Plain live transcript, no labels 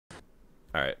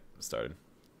All right, started.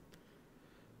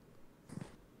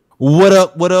 What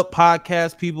up,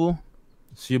 podcast people?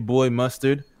 It's your boy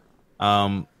Mustard.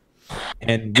 And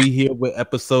we here with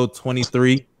episode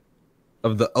 23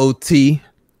 of the OT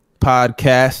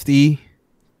podcasty.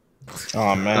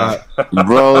 Oh man,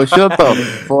 Bro, shut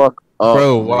the fuck up,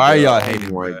 Bro, why are y'all nigga.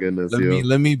 hating? Oh my Bro? goodness,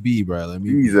 Let me be, bro. Let me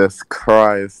Jesus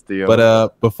Christ, yo.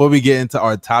 But before we get into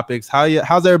our topics,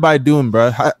 how's everybody doing,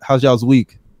 bro? How's y'all's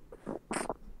week?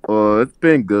 It's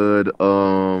been good.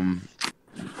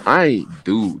 I ain't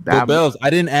do that. Bells, I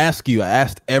didn't ask you. I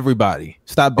asked everybody.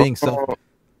 Stop being selfish.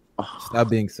 Stop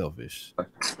being selfish.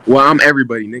 Well, I'm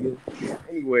everybody, nigga.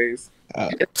 Anyways,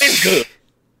 it's been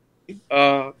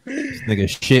good. This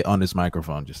nigga shit on this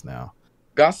microphone just now.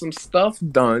 Got some stuff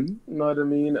done. You know what I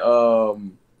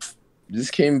mean?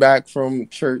 Just came back from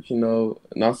church, not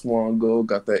so long ago.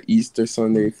 Got that Easter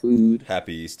Sunday food.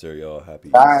 Happy Easter, y'all. Happy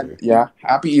Easter. Yeah,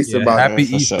 happy Easter. Yeah, Happy happy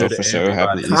for Easter sure, for sure.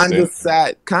 Happy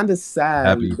Easter. Kind of sad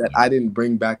Happy that Easter. I didn't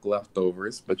bring back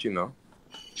leftovers, but the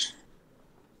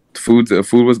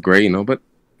food was great, But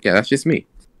yeah, that's just me.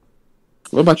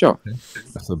 What about y'all?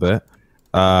 That's a bet.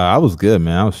 I was good,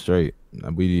 man. I was straight.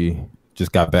 We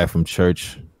just got back from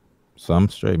church, so I'm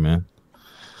straight, man.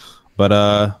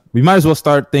 But we might as well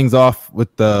start things off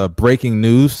with the breaking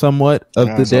news somewhat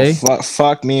of the day.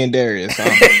 Fuck me and Darius.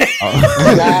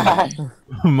 Huh?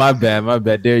 My bad.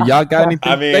 Darius, y'all got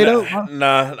anything I to say though? mean,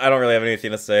 nah, I don't really have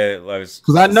anything to say.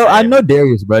 Because I know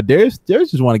Darius, bro. Darius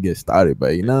just want to get started,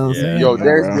 but you know what I'm saying? Yo,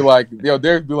 Darius bro.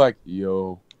 be like,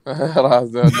 yo.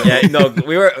 Yeah, no,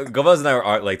 Gomez and I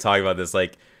were like talking about this.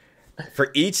 Like,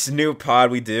 for each new pod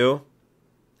we do,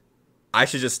 I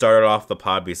should just start off the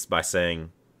pod by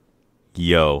saying,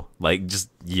 "Yo," like just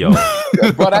yo.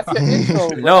 Bro, that's your intro.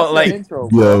 Bro. No, that's like, your intro,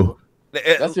 bro. Yo.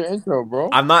 That's your intro, bro.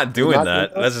 I'm not doing You're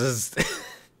that. not That's just.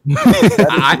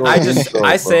 That is your intro,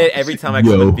 I say it every time I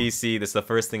come Yo. to BC. This is the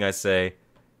first thing I say,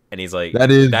 and he's like,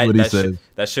 That is what he says.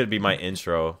 That should be my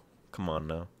intro. Come on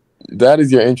now. That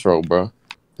is your intro, bro.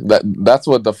 That's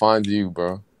what defines you,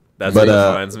 bro. That's But, what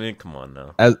defines me. Come on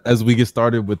now. As we get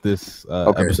started with this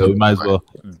episode, we might as well.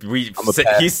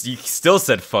 He still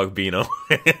said fuck Bino.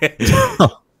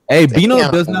 Hey,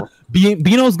 Bino does not.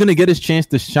 Bino's gonna get his chance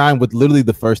to shine with literally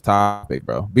the first topic,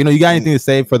 bro. Bino, you got anything to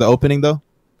say for the opening though?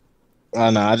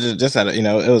 No, I just had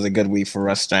it was a good week for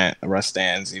Russ stands. A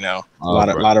lot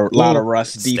of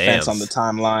Russ defense Stands. on the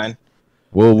timeline.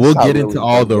 We'll That's get how into really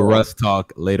all the goes, bro. Russ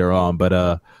talk later on,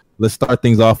 but let's start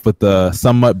things off with the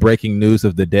somewhat breaking news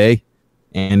of the day,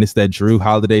 and it's that Jrue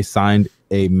Holiday signed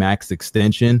a max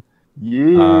extension.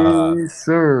 Yes,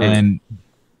 sir. And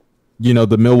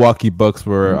the Milwaukee Bucks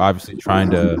were obviously trying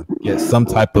to get some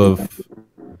type of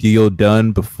deal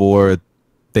done before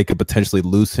they could potentially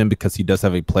lose him because he does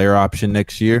have a player option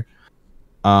next year.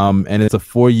 And it's a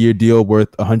 4-year deal worth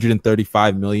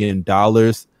 $135 million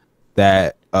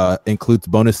that includes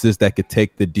bonuses that could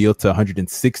take the deal to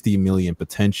 $160 million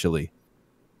potentially,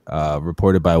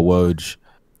 reported by Woj.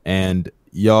 And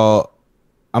y'all,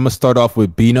 I'm gonna start off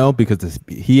with Bino because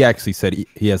he actually said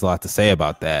he has a lot to say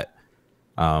about that.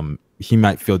 He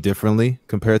might feel differently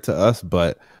compared to us,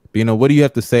 but Bino, what do you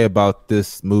have to say about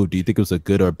this move? Do you think it was a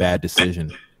good or bad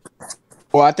decision?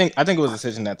 Well, I think it was a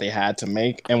decision that they had to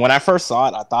make. And when I first saw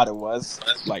it, I thought it was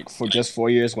like for just 4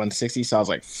 years, 160. So I was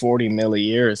like, 40 mil a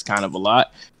year is kind of a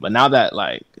lot. But now that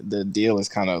like the deal is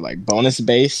kind of like bonus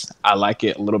based, I like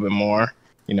it a little bit more.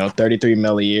 33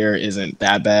 mil a year isn't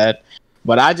that bad.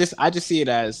 But I just see it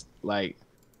as like,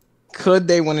 could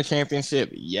they win a championship?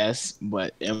 Yes.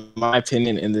 But in my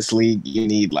opinion, in this league, you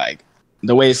need like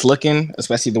the way it's looking,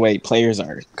 especially the way players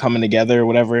are coming together or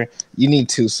whatever, you need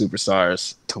 2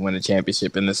 superstars to win a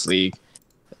championship in this league.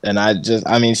 And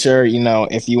sure,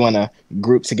 if you want to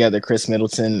group together Chris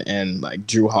Middleton and like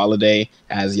Jrue Holiday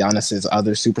as Giannis's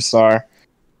other superstar,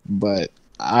 but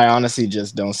I honestly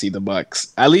just don't see the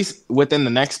Bucks, at least within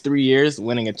the next 3 years,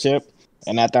 winning a chip.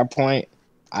 And at that point,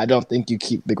 I don't think you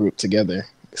keep the group together.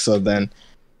 So then,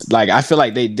 like, I feel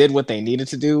like they did what they needed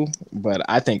to do, but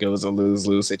I think it was a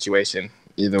lose-lose situation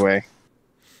either way.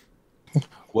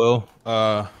 Well,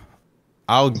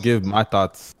 I'll give my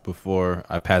thoughts before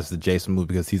I pass the Jason move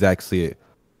because he's actually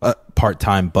a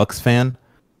part-time Bucks fan.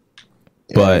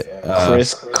 But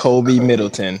Chris Kobe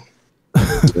Middleton.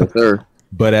 Yes, sir.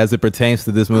 But as it pertains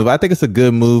to this move, I think it's a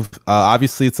good move.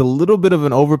 Obviously, it's a little bit of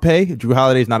an overpay. Jrue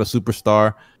Holiday's not a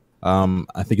superstar.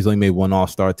 I think he's only made one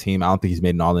All-Star team. I don't think he's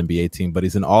made an All-NBA team, but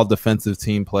he's an all-defensive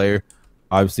team player.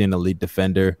 Obviously, an elite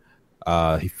defender.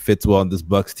 He fits well on this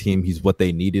Bucks team. He's what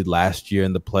they needed last year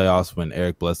in the playoffs when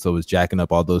Eric Bledsoe was jacking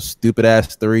up all those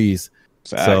stupid-ass threes.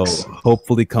 Facts. So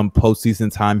hopefully come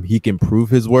postseason time, he can prove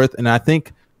his worth. And I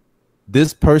think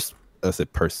this postseason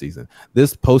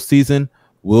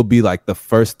will be like the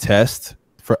first test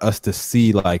for us to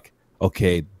see like,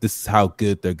 okay, this is how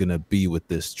good they're gonna be with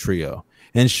this trio.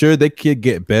 And sure, they could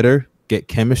get better, get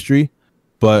chemistry,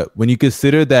 but when you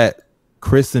consider that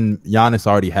Chris and Giannis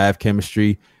already have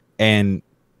chemistry and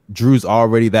Jrue's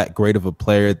already that great of a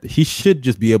player, he should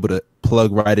just be able to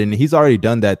plug right in. He's already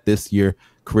done that this year,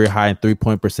 career high in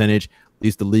 3-point percentage,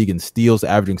 leads the league in steals,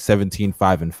 averaging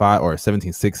 17-5-5 or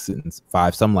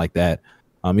 17-6-5, something like that.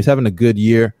 He's having a good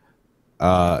year.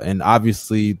 And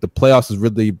obviously the playoffs is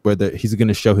really where he's going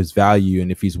to show his value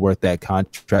and if he's worth that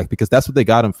contract, because that's what they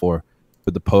got him for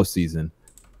the postseason.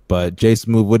 But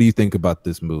Jason, what do you think about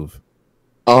this move?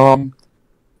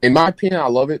 In my opinion, I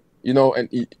love it. You know, and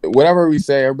whatever we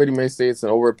say, everybody may say it's an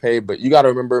overpay, but you got to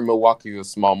remember Milwaukee is a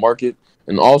small market.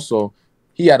 And also,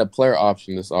 he had a player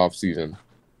option this offseason.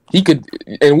 He could,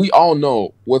 and we all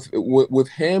know with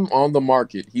him on the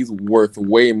market, he's worth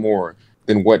way more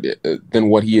than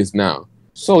what he is now.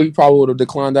 So he probably would have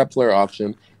declined that player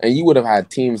option, and you would have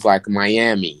had teams like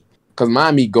Miami, because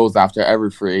Miami goes after every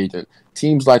free agent.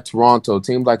 Teams like Toronto,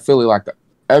 teams like Philly, like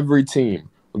every team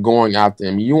going after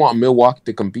him. You want Milwaukee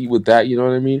to compete with that, you know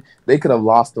what I mean? They could have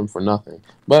lost him for nothing,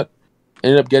 but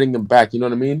ended up getting him back, you know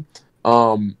what I mean?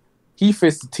 He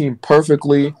fits the team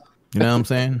perfectly. You know what I'm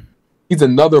saying? He's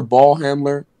another ball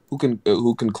handler who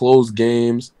can close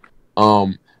games.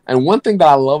 And one thing that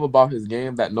I love about his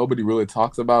game that nobody really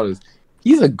talks about is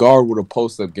he's a guard with a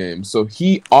post-up game. So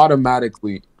he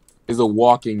automatically is a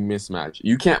walking mismatch.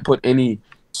 You can't put any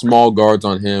small guards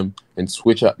on him and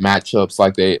switch up matchups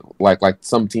like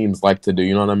some teams like to do.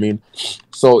 You know what I mean?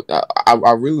 So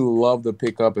I really love the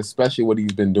pickup, especially what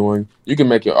he's been doing. You can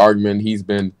make your argument he's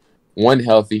been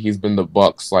healthy. He's been the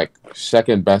Bucks like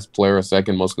second best player,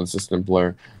 second most consistent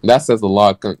player. And that says a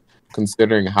lot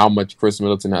considering how much Chris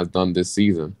Middleton has done this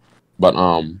season. But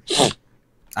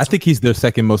I think he's their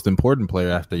second most important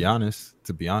player after Giannis,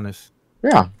 to be honest.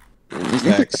 Yeah.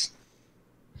 Thanks.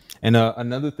 And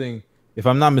another thing, if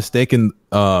I'm not mistaken,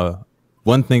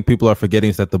 one thing people are forgetting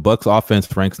is that the Bucks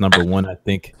offense ranks number one, I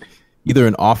think, either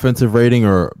in offensive rating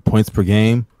or points per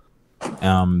game.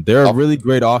 They're a really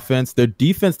great offense. Their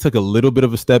defense took a little bit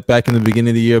of a step back in the beginning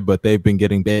of the year, but they've been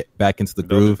getting back into the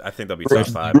groove. I think they'll be top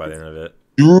 5 by the end of it.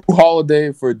 Jrue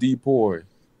Holiday for D-Boy.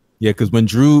 Yeah, because when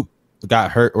Jrue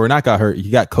got hurt, or not got hurt, he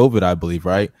got COVID, I believe,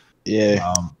 right?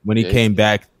 Yeah. When he came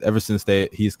back, ever since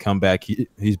he's come back,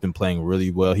 he's been playing really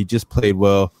well. He just played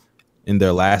well in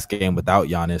their last game without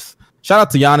Giannis. Shout out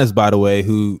to Giannis, by the way,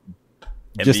 who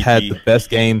just had the best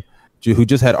game, who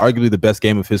just had arguably the best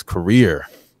game of his career,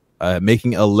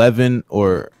 making 11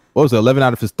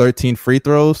 out of his 13 free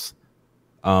throws.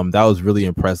 That was really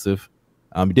impressive.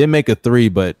 He did make a 3,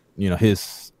 but you know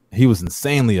he was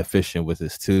insanely efficient with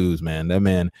his twos, man. That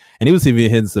man, and he was even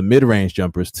hitting some mid-range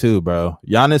jumpers too, bro.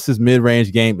 Giannis's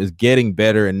mid-range game is getting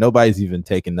better, and nobody's even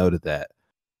taking note of that.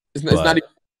 It's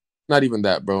not even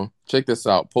that, bro. Check this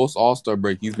out. Post All-Star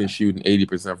break, he's been shooting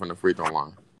 80% from the free throw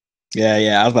line.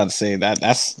 Yeah. I was about to say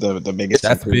that's the biggest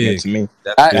improvement to me.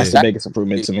 That's the biggest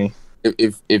improvement to me.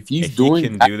 If he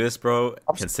can do this, bro,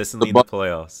 consistently in the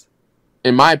playoffs.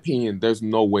 In my opinion, there's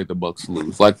no way the Bucks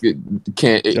lose. Like it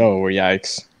can't.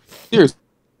 Yikes! Seriously,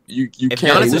 you if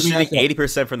can't. Giannis is shooting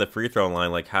 80% from the free throw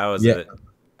line, like how is it?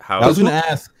 I was gonna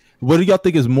ask, what do y'all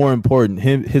think is more important,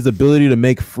 his ability to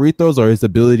make free throws or his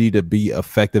ability to be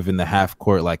effective in the half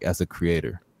court, like as a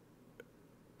creator,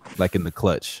 like in the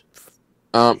clutch?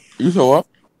 You show up.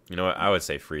 You know what? I would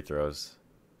say free throws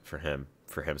for him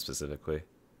specifically.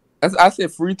 I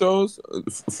said free throws.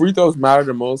 Free throws matter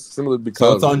the most, simply because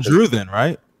so it's on Jrue then,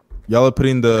 right? Y'all are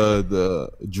putting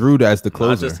the Jrue as the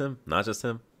closer. Not just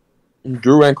him.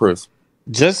 Jrue and Chris.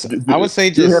 I would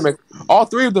say all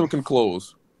three of them can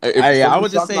close. I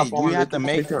would just say you have to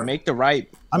make the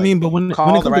right. I mean, but when it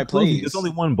comes to closing, it's only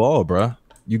one ball, bro.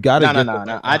 You gotta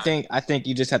no. I think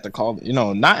you just have to call. You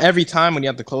know, not every time when you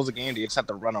have to close a game, you just have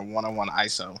to run a one-on-one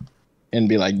ISO and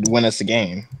be like, win us the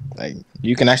game. Like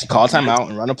you can actually call timeout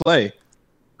and run a play.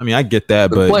 I mean, I get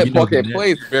that, but plays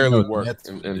barely work.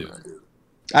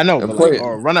 I know, but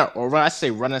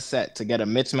run a set to get a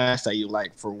mismatch that you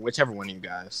like for whichever one of you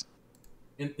guys.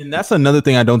 And that's another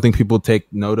thing I don't think people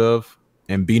take note of.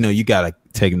 And Bino, you gotta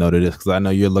take note of this because I know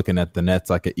you're looking at the Nets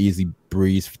like an easy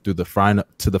breeze through the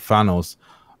finals.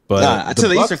 But to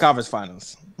the Eastern Conference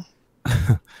Finals.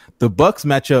 The Bucks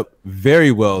match up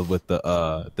very well with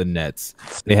the Nets.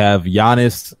 They have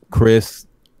Giannis, Chris,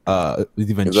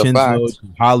 DiVincenzo,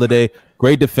 Holiday,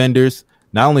 great defenders.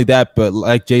 Not only that, but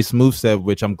like Jay Smooth said,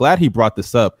 which I'm glad he brought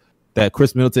this up, that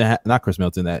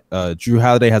Jrue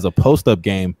Holiday has a post-up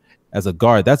game as a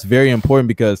guard. That's very important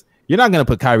because you're not gonna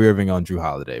put Kyrie Irving on Jrue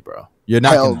Holiday, bro. You're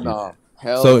not Hell gonna. no.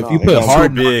 Hell So no. if you put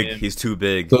Harden, he's too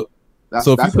big. So if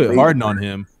you put amazing. Harden on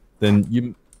him, then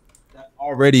you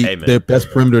already Hey, man. their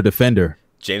best perimeter defender.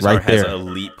 James right Harden has there.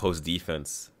 elite post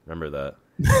defense. Remember that?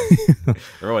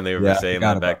 Remember when they were saying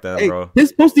I that back then, hey, bro?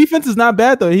 His post defense is not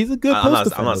bad though. He's a good post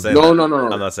defender. I'm not saying No.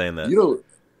 I'm not saying that. You know,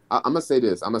 I'm gonna say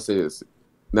this.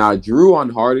 Now, Jrue on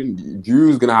Harden,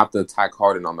 Drew's gonna have to attack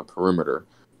Harden on the perimeter,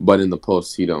 but in the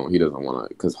post, he doesn't want to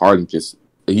because Harden's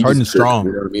strong.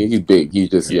 You know what I mean? He's big. He's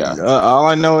just All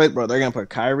I know is, bro, they're gonna put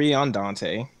Kyrie on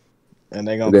Dante, and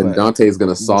they're gonna put Dante's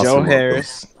gonna sauce Joe him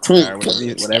Harris.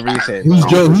 Whatever you say. Who's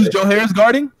Joe Harris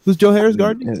guarding? Who's Joe Harris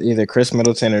guarding? It's either Chris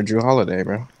Middleton or Jrue Holiday,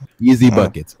 bro. Easy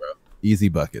buckets, bro. Easy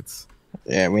buckets.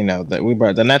 Yeah, we know that.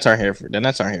 The Nets aren't here for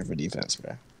defense,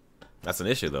 bro. That's an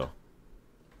issue, though.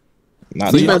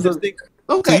 Not So you defense. just think,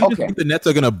 so you just think the Nets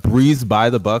are gonna breeze by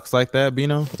the Bucks like that,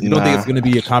 Bino? You don't think it's gonna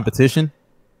be a competition?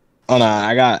 Oh no,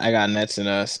 I got Nets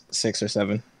in 6 or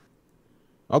 7.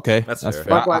 Okay, That's fair.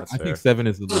 fair. I That's fair. think 7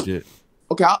 is legit.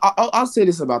 Okay, I'll say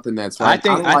this about the Nets. Right?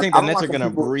 I think the Nets are like gonna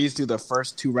people- breeze through the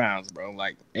first 2 rounds, bro.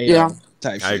 Like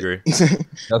type shit. I agree.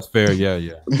 That's fair.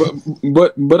 Yeah.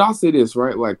 But I'll say this,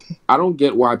 right? Like, I don't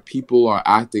get why people are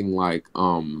acting like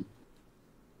the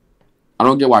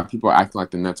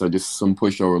Nets are just some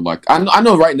pushover. Like, I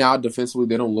know right now defensively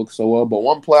they don't look so well, but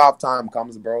when playoff time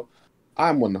comes, bro,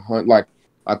 I'm 100. Like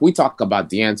we talk about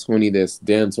D'Antoni this,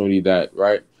 D'Antoni that,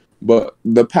 right? But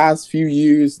the past few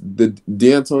years, the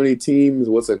D'Antoni teams,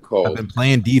 what's it called? I've been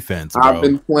playing defense, bro. I've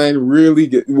been playing really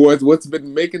good. What's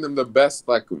been making them the best,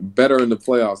 like better in the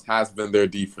playoffs, has been their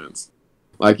defense.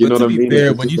 Like, you know what I mean?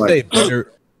 Fair, when you say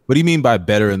better, what do you mean by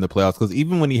better in the playoffs? Because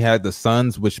even when he had the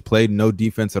Suns, which played no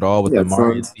defense at all with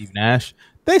Amari and Steve Nash,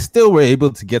 they still were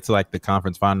able to get to like the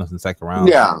conference finals and second round.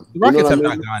 Yeah, the Rockets have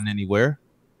not gotten anywhere.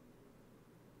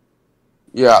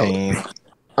 Yeah, Team.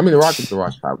 I mean the Rockets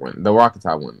have won. The Rockets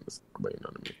have won this, but you know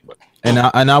what I mean. But.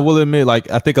 And I will admit,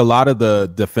 like I think a lot of the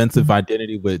defensive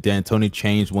identity with D'Antoni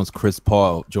changed once Chris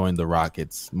Paul joined the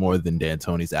Rockets more than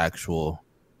D'Antoni's actual,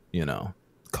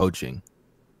 coaching.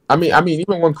 I mean,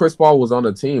 even when Chris Paul was on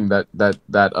the team, that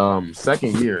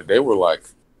second year, they were like,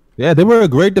 they were a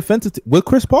great defensive with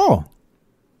Chris Paul.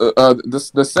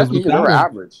 The second year they were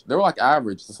average. They were like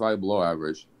average to slightly below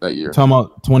average that year. Talking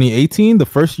about 2018, the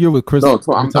first year with Chris. No,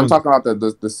 I'm talking about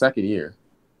the second year.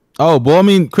 Oh, well, I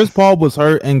mean, Chris Paul was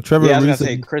hurt, and Trevor. Yeah, I was gonna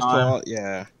say Chris Paul.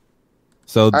 Yeah.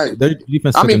 So their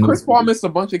defense. I mean, Chris Paul missed a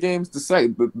bunch of games to say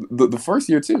the first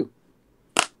year too.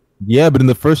 Yeah, but in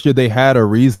the first year they had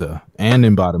Ariza and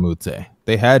Mbadamute.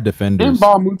 They had defenders.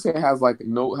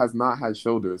 Mbadamute has not had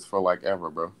shoulders for like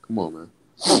ever, bro. Come on,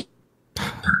 man.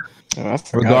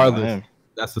 Regardless,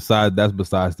 that's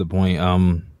besides the point.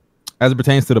 As it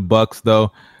pertains to the Bucks,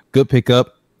 though, good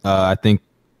pickup. I think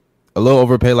a little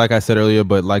overpaid, like I said earlier,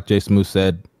 but like Jay Smooth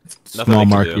said, small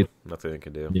market. Nothing they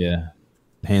can do. Yeah,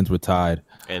 hands were tied.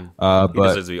 And he but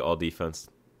deserves to be all defense,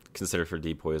 considered for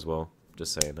Depoy as well.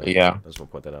 Just saying that. Yeah, I just want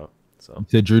to point that out. So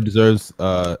Jrue deserves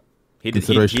I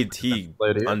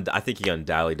think he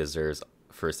undoubtedly deserves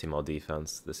first team all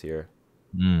defense this year.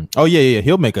 Oh yeah,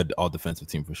 he'll make an all defensive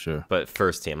team for sure. But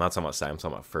first team, I'm not talking about side. I'm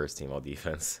talking about first team all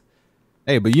defense.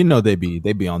 Hey, but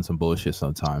they be on some bullshit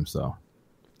sometimes. So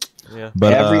yeah,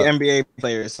 but every NBA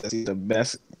player says he's the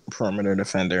best perimeter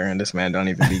defender, and this man don't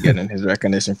even be getting his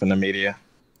recognition from the media.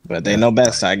 But they know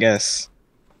best, I guess.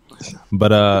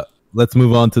 But let's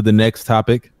move on to the next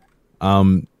topic,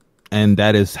 and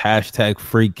that is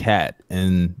 #FreeCat.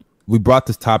 And we brought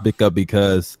this topic up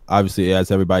because obviously,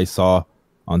 as everybody saw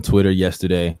on Twitter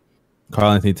yesterday,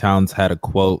 Karl-Anthony Towns had a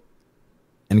quote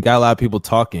and got a lot of people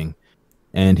talking.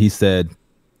 And he said,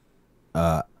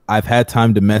 I've had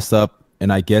time to mess up,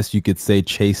 and I guess you could say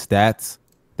chase stats.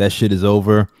 That shit is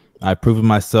over. I've proven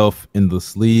myself in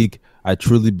this league. I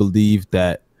truly believe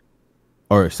that.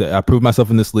 I proved myself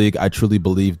in this league. I truly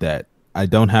believe that. I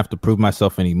don't have to prove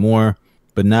myself anymore.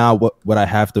 But now what I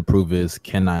have to prove is,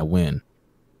 can I win?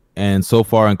 And so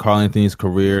far in Karl-Anthony's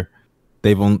career,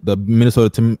 the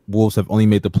Minnesota Timberwolves have only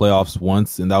made the playoffs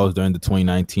once, and that was during the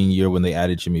 2019 year when they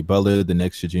added Jimmy Butler. The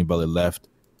next year, Jimmy Butler left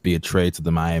via trade to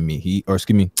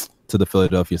the to the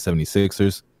Philadelphia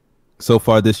 76ers. So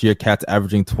far this year, Cat's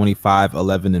averaging 25,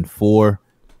 11, and 4,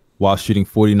 while shooting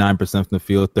 49% from the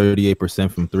field,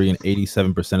 38% from 3, and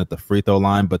 87% at the free throw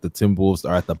line. But the Timberwolves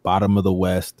are at the bottom of the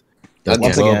West.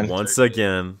 Once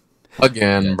again,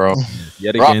 bro.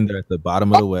 Yet again, they're at the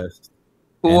bottom of the West.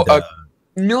 And, a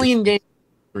million games,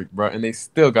 bro, and they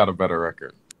still got a better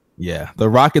record. Yeah, the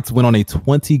Rockets went on a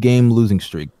 20-game losing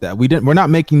streak. We're not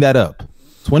making that up.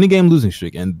 20-game losing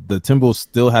streak, and the Timberwolves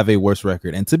still have a worse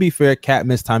record. And to be fair, Cat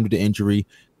missed time due to injury.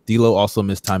 D'Lo also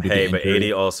missed time due to Hey, but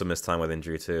injury. AD also missed time with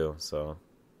injury too. So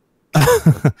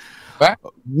I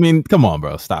mean, come on,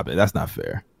 bro, stop it. That's not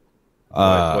fair.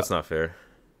 what's not fair?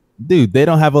 Dude, they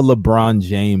don't have a LeBron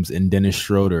James and Dennis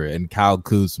Schroeder and Kyle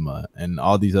Kuzma and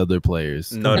all these other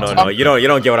players. No. You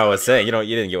don't get what I was saying. You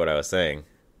didn't get what I was saying.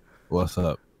 What's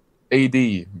up?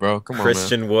 AD, bro. Come on,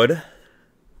 Christian Wood.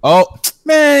 Oh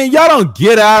man, y'all don't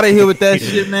get out of here with that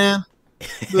shit, man.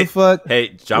 The fuck?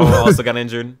 Hey, Ja Wall also got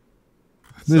injured.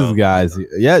 These guys,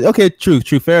 yeah, okay, true,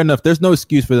 fair enough. There's no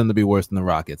excuse for them to be worse than the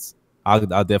Rockets. I'll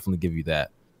definitely give you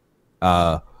that.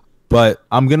 But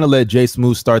I'm gonna let Jay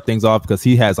Smooth start things off because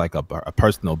he has like a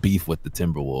personal beef with the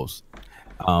Timberwolves.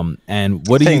 And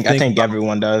what do you think? I think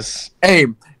everyone does. Hey,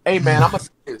 man, I'm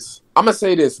gonna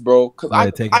say this, bro,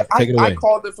 because take it away. I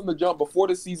called it from the jump before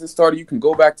the season started. You can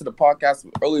go back to the podcast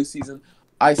earlier season.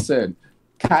 I said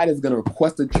Cat is gonna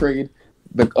request a trade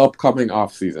the upcoming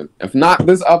offseason. If not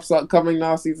this upcoming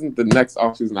offseason, the next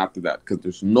offseason after that, because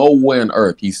there's no way on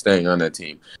earth he's staying on that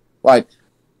team. Like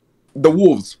the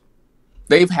Wolves,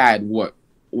 they've had what,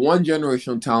 one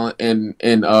generational talent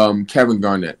in Kevin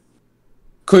Garnett.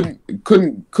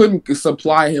 Couldn't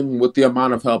supply him with the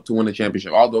amount of help to win a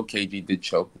championship. Although KG did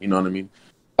choke, you know what I mean.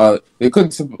 They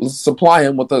couldn't supply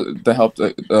him with the help,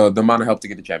 the amount of help to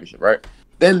get the championship, right?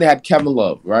 Then they had Kevin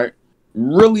Love, right?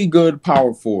 Really good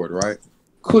power forward, right?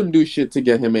 Couldn't do shit to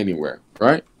get him anywhere,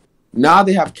 right? Now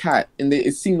they have Cat, and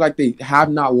it seems like they have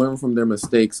not learned from their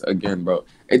mistakes again, bro.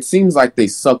 It seems like they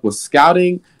suck with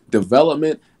scouting,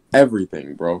 development,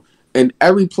 everything, bro. And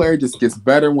every player just gets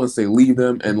better once they leave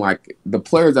them, and like the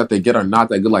players that they get are not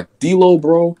that good. Like D'Lo,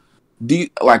 bro.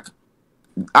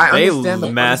 I understand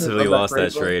they massively lost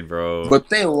that trade, bro. But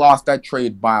they lost that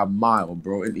trade by a mile,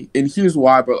 bro. And here's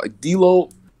why, bro. Like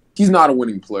D'Lo, he's not a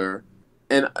winning player.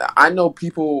 And I know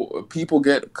people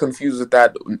get confused with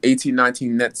that 18-19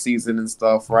 net season and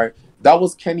stuff, right? That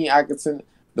was Kenny Atkinson.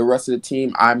 The rest of the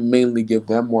team, I mainly give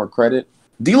them more credit.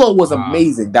 D'Lo was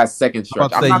amazing that second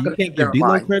stretch. I'm not going to give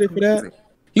D'Lo credit for that.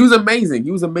 He was amazing.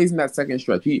 He was amazing that second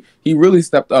stretch. He really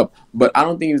stepped up. But I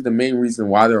don't think he was the main reason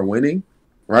why they're winning,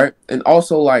 right? And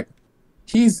also, like,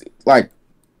 he's like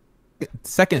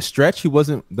second stretch. He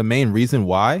wasn't the main reason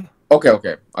why. Okay.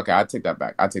 I take that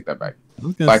back. I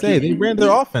was gonna say they ran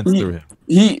their offense through him.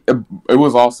 It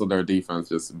was also their defense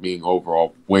just being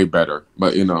overall way better.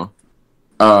 But you know,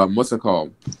 what's it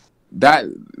called? That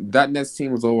Nets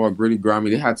team was overall gritty,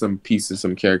 grimy. They had some pieces,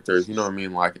 some characters. You know what I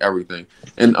mean, like everything.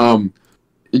 And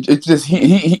it's just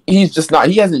he's just not.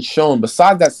 He hasn't shown.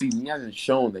 Besides that season, he hasn't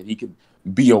shown that he could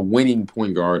be a winning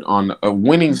point guard on a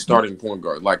winning starting point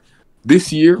guard. Like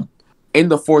this year, in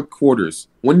the fourth quarters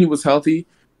when he was healthy.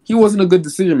 He wasn't a good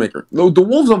decision maker. No, the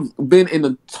Wolves have been in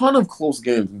a ton of close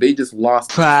games. They just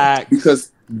lost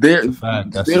because they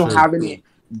don't have any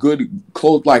good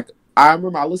close. Like I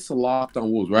remember, I listened to Locked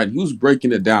on Wolves, right? He was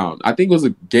breaking it down. I think it was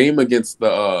a game against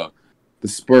the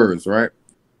Spurs, right?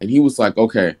 And he was like,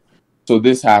 "Okay, so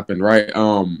this happened, right?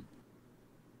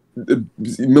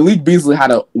 Malik Beasley had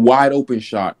a wide open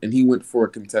shot, and he went for a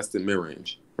contested mid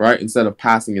range, right? Instead of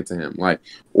passing it to him, like,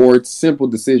 or it's simple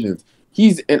decisions.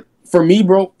 For me,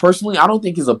 bro, personally, I don't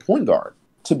think he's a point guard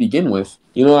to begin with.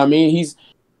 You know what I mean?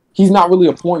 He's not really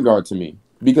a point guard to me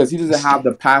because he doesn't have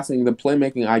the passing, the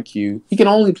playmaking IQ. He can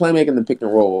only playmake in the pick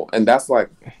and roll, and that's like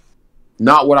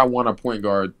not what I want a point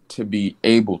guard to be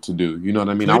able to do. You know what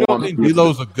I mean? You don't think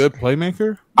D'Lo's a good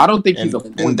playmaker? I don't think he's a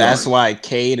point guard. And that's why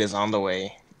Cade is on the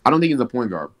way. I don't think he's a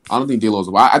point guard. I don't think D'Lo's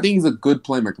I think he's a good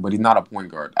playmaker, but he's not a point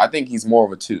guard. I think he's more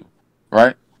of a 2,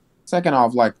 right? Second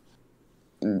off, like,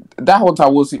 that whole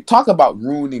time we'll see. Talk about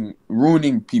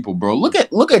ruining people, bro. Look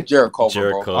at Jared Culver,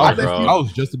 bro. I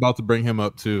was just about to bring him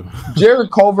up too.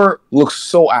 Jared Culver looks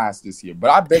so ass this year,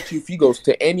 but I bet you if he goes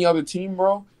to any other team,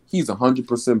 bro, he's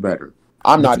 100% better.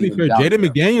 I'm not even. Jaden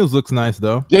McDaniels looks nice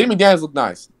though. Jaden McDaniels looked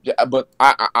nice, but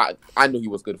I knew he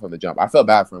was good from the jump. I felt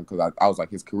bad for him because I was like,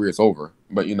 his career's over.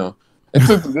 But you know, it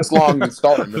took him this long to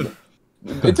start him.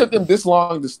 It took him this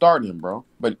long to start him, bro.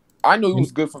 But I knew he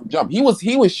was good from the jump. He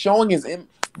was showing his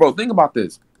bro. Think about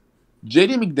this.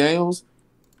 Jaden McDaniels,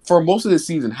 for most of the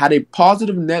season, had a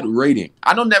positive net rating.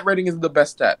 I know net rating isn't the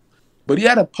best stat, but he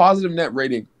had a positive net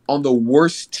rating on the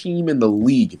worst team in the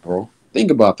league, bro. Think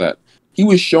about that. He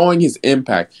was showing his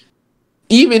impact.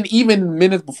 Even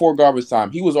minutes before garbage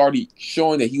time, he was already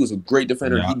showing that he was a great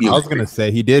defender. Yeah, I was gonna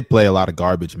say he did play a lot of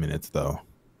garbage minutes though.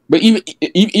 But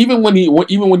even when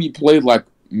he played like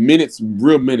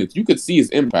real minutes, you could see his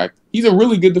impact. He's a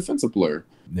really good defensive player.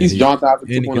 He's John Thompson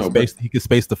 2.0. He could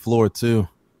space the floor too.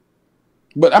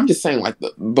 But I'm just saying, like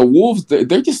the Wolves, they're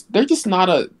just not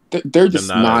a good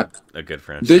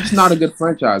franchise. They're just not a good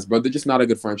franchise, bro. They're just not a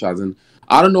good franchise, and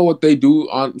I don't know what they do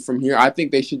on from here. I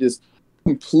think they should just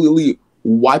completely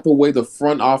wipe away the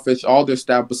front office, all their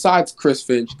staff, besides Chris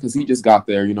Finch, because he just got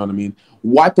there. You know what I mean?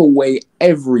 Wipe away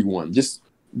everyone. Just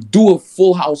do a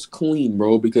full house clean,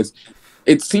 bro, because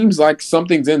it seems like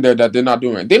something's in there that they're not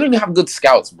doing. They don't even have good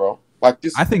scouts, bro. Like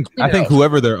this, I think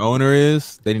whoever their owner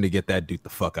is, they need to get that dude the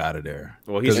fuck out of there.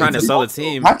 Well, he's trying to sell the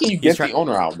team. How can you get the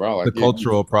owner out, bro? Like, the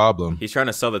cultural problem. He's trying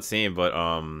to sell the team, but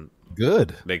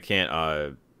good. They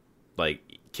can't. Like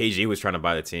KG was trying to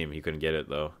buy the team, he couldn't get it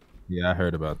though. Yeah, I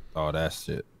heard about all that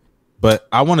shit. But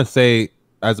I want to say,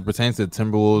 as it pertains to the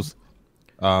Timberwolves,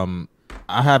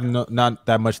 I have not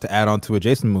that much to add on to it.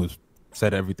 Jason Moose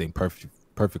said everything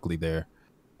perfectly there.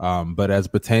 But as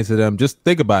it pertains to them, just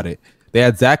think about it. They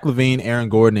had Zach LaVine, Aaron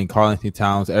Gordon, and Karl-Anthony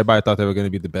Towns. Everybody thought they were going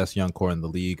to be the best young core in the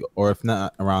league, or if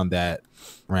not around that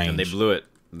range. And they blew it.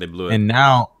 And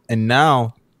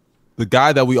now, the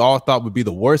guy that we all thought would be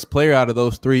the worst player out of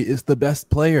those three is the best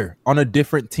player on a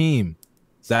different team,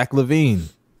 Zach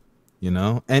LaVine. You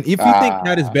know, and if you think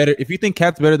Cat is better, if you think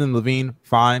Cat's better than LaVine,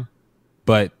 fine.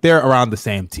 But they're around the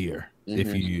same tier.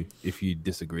 Mm-hmm. If you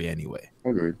disagree anyway.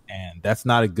 Agreed. And that's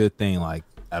not a good thing, like,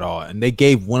 at all. And they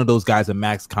gave one of those guys a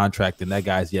max contract, and that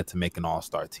guy's yet to make an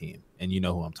all-star team. And you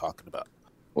know who I'm talking about.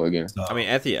 Well, again, so, I mean,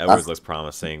 Anthony Edwards looks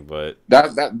promising, but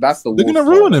that's the they're gonna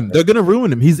ruin him. They're gonna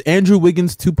ruin him. He's Andrew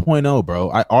Wiggins 2.0,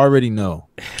 bro. I already know.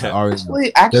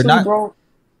 Actually, bro,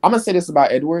 I'm gonna say this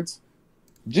about Edwards.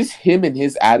 Just him and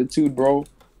his attitude, bro.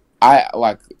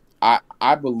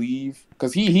 I believe,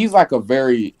 because he's like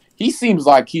he seems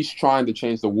like he's trying to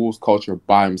change the Wolves culture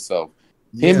by himself.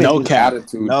 Him and his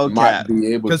attitude might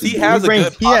be able to. Because he has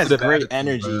great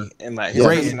energy and like his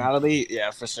personality.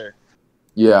 Yeah, for sure.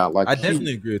 Yeah, like I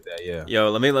definitely agree with that. Yeah. Yo,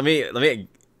 let me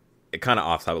kind of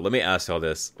off topic. Let me ask y'all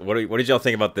this: what did y'all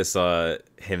think about this?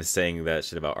 Him saying that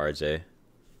shit about RJ.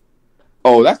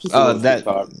 Oh, that's just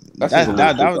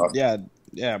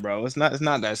yeah, bro. It's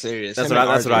not that serious. That's what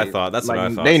I thought. That's what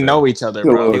I thought. They know each other,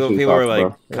 bro. People were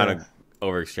like kind of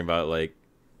over extreme about it, like,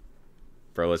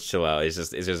 bro, let's chill out. It's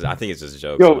just. I think it's just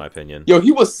jokes, in my opinion. Yo,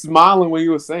 he was smiling when he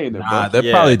was saying it. Nah,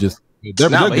 they're probably just.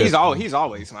 But he's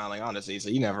always smiling, honestly. So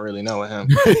you never really know with him.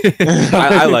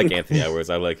 I like Anthony Edwards.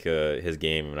 I like his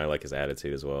game, and I like his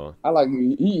attitude as well. I like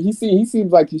he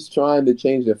seems like he's trying to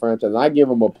change the franchise. And I give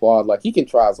him applause. Like, he can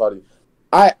try as hard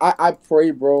as I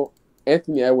pray, bro.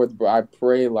 Anthony Edwards, bro. I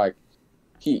pray like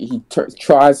he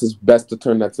tries his best to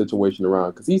turn that situation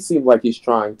around, because he seems like he's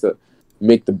trying to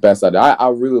make the best out of it. I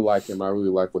really like him. I really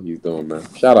like what he's doing, man.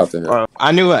 Shout out to him.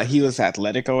 I knew he was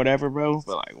athletic or whatever, bro.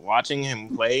 But like watching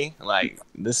him play, like,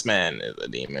 this man is a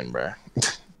demon, bro.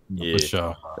 Yeah, for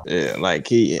sure. Yeah, like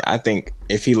I think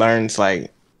if he learns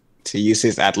like to use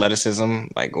his athleticism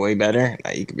like way better,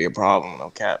 like, he could be a problem. No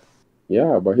cap.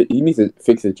 Yeah, but he needs to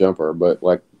fix his jumper. But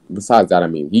like, besides that, I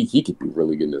mean, he could be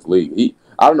really good in this league.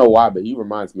 I don't know why, but he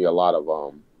reminds me a lot of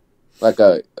like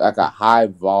a high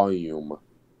volume.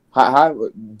 High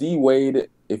D Wade,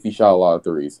 if he shot a lot of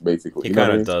threes, basically. He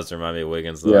kind of does remind me of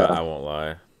Wiggins, though. Yeah. I won't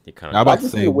lie. He kind of. I'm about to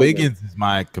say Wiggins is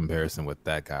my comparison with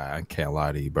that guy. I can't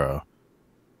lie to you, bro.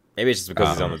 Maybe it's just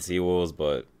because he's on the T-Wolves,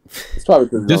 but it's probably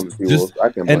because he's on the T-Wolves. I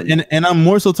can and I'm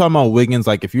more so talking about Wiggins.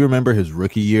 Like, if you remember his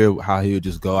rookie year, how he would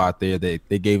just go out there. They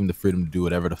gave him the freedom to do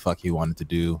whatever the fuck he wanted to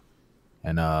do,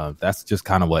 and that's just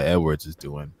kind of what Edwards is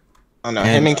doing. I don't know.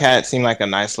 Him and Cat seem like a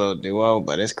nice little duo,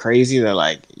 but it's crazy that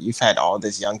like you've had all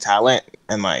this young talent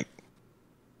and like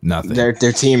nothing. Their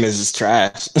team is just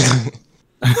trash.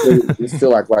 It's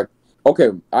still like okay.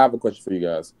 I have a question for you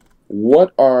guys.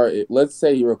 Let's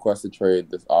say he requests a trade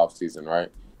this offseason,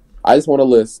 right? I just want to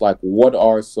list like what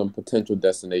are some potential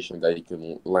destinations that he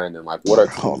can land in. Like, what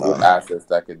are some assets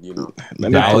that could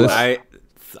Dallas.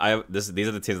 These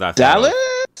are the teams that I thought Dallas.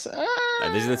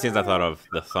 These are the teams I thought of: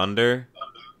 the Thunder,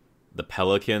 the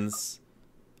Pelicans.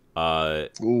 Oh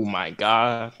my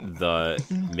god.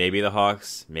 Maybe the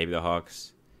Hawks. Who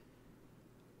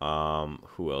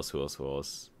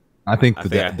else? I think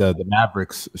the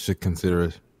Mavericks should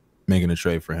consider making a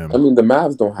trade for him. I mean, the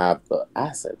Mavs don't have the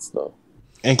assets though.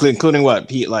 Including what?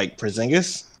 Pete, like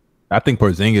Porzingis? I think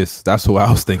Porzingis. That's who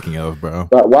I was thinking of, bro.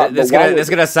 This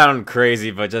gonna sound crazy,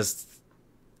 but just.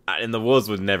 And the Wolves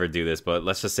would never do this, but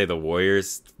let's just say the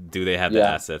Warriors. Do they have the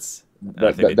assets?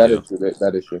 That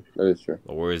is true.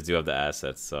 The Warriors do have the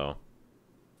assets, so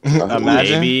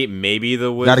imagine maybe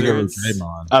the Wizards.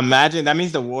 Imagine that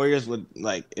means the Warriors would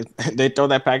like if they throw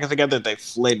that package together, they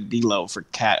flip D'Lo for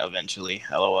Cat eventually.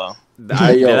 LOL.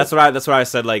 That's what I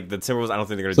said. Like the Timberwolves, I don't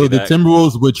think they're gonna do that. So the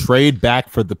Timberwolves would trade back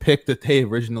for the pick that they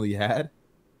originally had.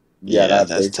 Yeah, that's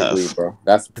basically, tough, bro.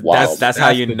 That's wild. That's how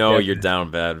you know you're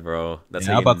down bad, bro. That's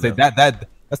how I'm about to say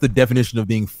that's the definition of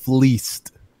being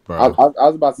fleeced, bro. I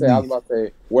was about to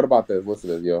say, what about this? Listen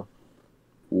to this, yo.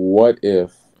 What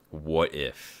if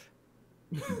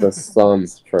the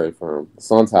Suns trade for him? The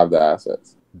Suns have the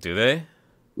assets. Do they?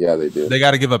 Yeah, they do. They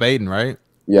got to give up Aiden, right?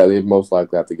 Yeah, they most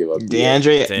likely have to give up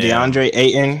DeAndre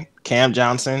Ayton, Cam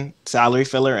Johnson, salary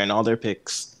filler, and all their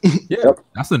picks. Yeah,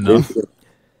 that's enough.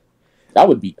 That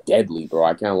would be deadly, bro.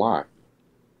 I can't lie.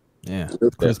 Yeah,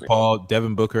 Chris Paul,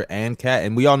 Devin Booker, and Cat,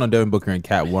 and we all know Devin Booker and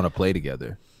Cat want to play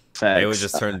together. They would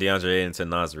just turn DeAndre into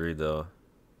Nas Reed, though.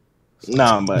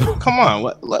 No, but come on,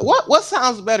 what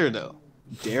sounds better though?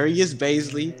 Darius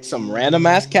Baisley, some random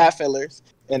ass cat fillers,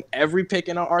 and every pick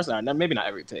in our arsenal. Now, maybe not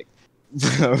every pick.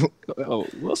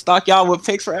 We'll stock y'all with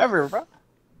picks forever, bro.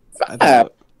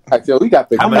 I feel we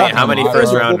got how many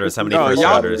first rounders? How many first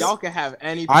rounders? Y'all can have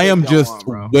any. I am just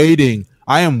waiting.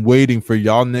 I am waiting for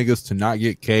y'all niggas to not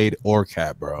get Cade or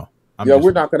Cat, bro.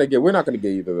 We're not gonna get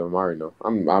either of them. I already know.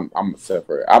 I'm set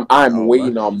for it. I'm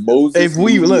waiting on Moses. If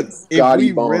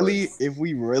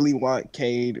we really want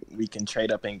Cade, we can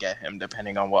trade up and get him,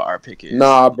 depending on what our pick is.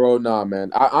 Nah, bro,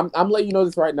 man. I'm letting you know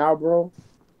this right now, bro.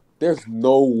 There's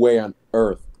no way on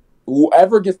earth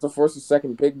whoever gets the first or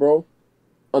second pick, bro,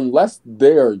 unless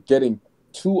they're getting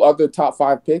 2 other top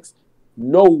 5 picks,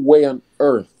 no way on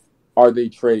earth are they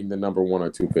trading the number 1 or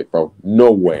 2 pick, bro.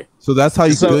 No way. So that's how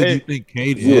you think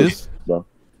Cade is, bro.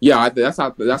 Yeah, that's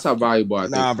how valuable I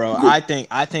think. Nah, bro. I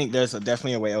think there's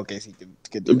definitely a way OKC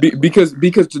could do that. Because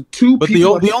the two. But the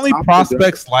only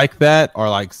prospects like that are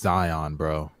like Zion,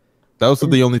 bro. Those are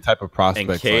the only type of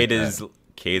prospects. And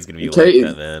Cade's gonna be like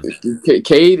that,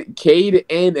 man. Cade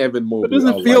and Evan Mobley. It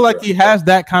doesn't feel like he has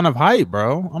that kind of hype,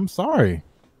 bro. I'm sorry,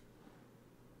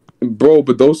 bro.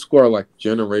 But those score like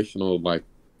generational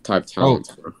type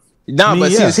talents, bro. No,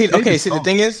 but see, the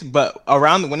thing is, but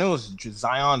when it was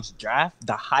Zion's draft,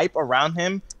 the hype around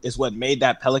him is what made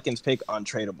that Pelicans pick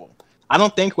untradeable. I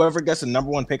don't think whoever gets the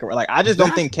number 1 pick, I just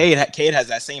don't think Cade has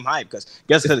that same hype because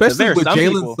especially with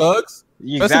Jalen Suggs.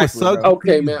 Exactly.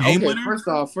 Okay, man. Okay,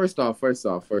 first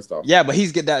off. Yeah, but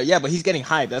he's getting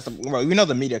hype. Bro. We know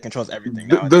the media controls everything.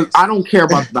 I don't care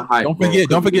about the hype.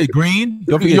 Don't forget Green.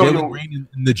 Don't forget Jalen Green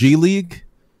in the G League.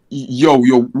 Yo,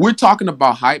 we're talking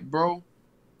about hype, bro.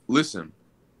 Listen,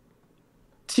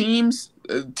 teams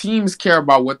care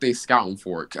about what they scouting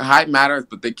for. Hype matters,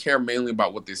 but they care mainly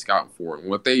about what they scouting for and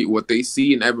what they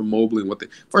see in Evan Mobley.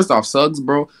 First off,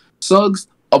 Suggs,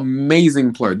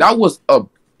 amazing player. That was a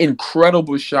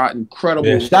incredible shot. Incredible.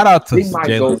 Yeah, shout out to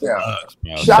Jalen Suggs,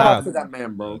 bro. Shout out to that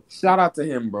man, bro. Shout out to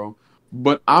him, bro.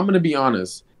 But I'm gonna be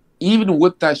honest. Even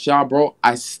with that shot, bro,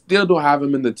 I still don't have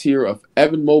him in the tier of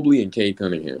Evan Mobley and Cade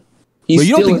Cunningham. But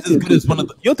you don't think he's as good as you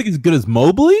don't think he's good as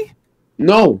Mobley?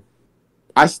 No,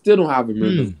 I still don't have him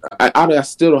in. I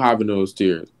still don't have in those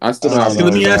tiers. I still don't have.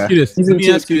 Let me ask you this. Let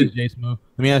me ask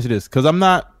you this, because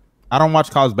I don't watch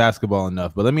college basketball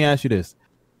enough. But let me ask you this: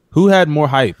 who had more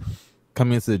hype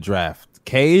coming into the draft,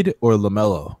 Cade or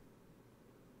LaMelo?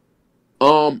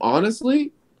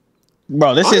 Honestly,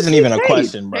 bro, this isn't even a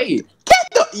question, bro.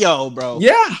 Yo, bro.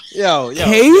 Yeah. Yo.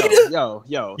 Cade? Yo.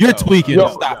 You're tweaking.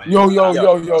 Stop. Yo.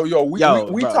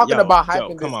 We talking about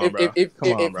hype. Come on, bro. If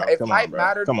hype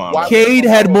mattered, Cade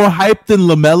had more hype than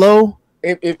LaMelo.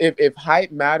 If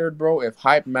hype mattered, bro.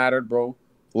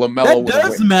 LaMelo. That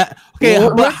does matter. Okay,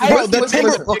 but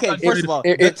first of all,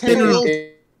 the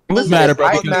Timberwolves. Matter, bro.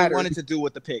 What wanted to do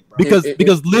with the pick, bro?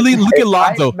 Because Lily, look at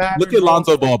Lonzo. Look at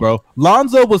Lonzo Ball, bro.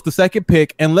 Lonzo was the second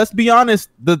pick, and let's be honest,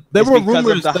 there were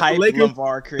rumors that the hype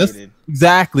LeVar created.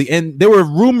 Exactly, and there were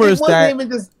rumors they were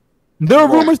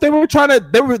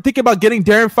thinking about getting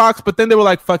Darren Fox, but then they were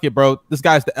like, "Fuck it, bro. This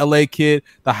guy's the LA kid.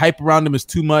 The hype around him is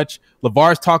too much.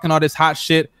 LeVar's talking all this hot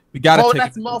shit. We gotta take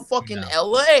that's motherfucking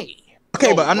LA."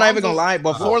 Okay, but I'm not even gonna lie.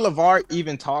 Before LeVar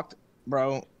even talked,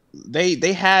 bro.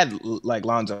 They had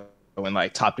Lonzo in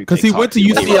top 3 because he went to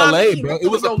UCLA, bro. It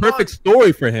was a perfect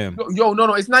story for him.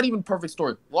 No, it's not even perfect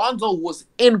story. Lonzo was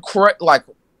incorrect.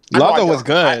 Lonzo was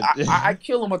good. I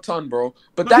kill him a ton, bro.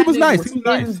 But he was nice.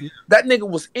 That nigga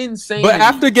was insane. But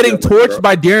after getting torched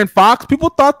by Darren Fox, people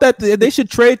thought that they should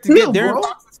trade to get Darren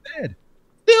Fox instead.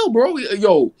 Still, bro.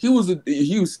 He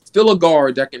was still a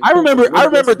guard that can. I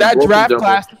remember that draft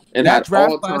class and that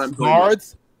draft class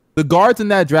guards. The guards in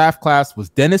that draft class was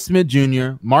Dennis Smith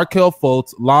Jr., Markelle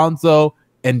Fultz, Lonzo,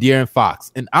 and De'Aaron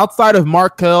Fox. And outside of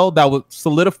Markelle, that would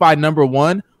solidify number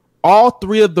 1, all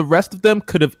 3 of the rest of them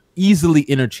could have easily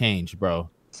interchanged, bro.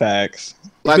 Facts.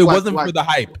 If it wasn't for the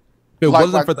hype. If it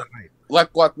wasn't for the hype.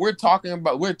 Like we're talking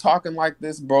like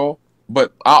this, bro.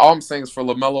 But all I'm saying is for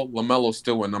LaMelo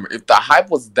still a number. If the hype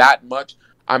was that much,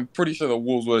 I'm pretty sure the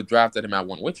Wolves would have drafted him at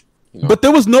one. Which, But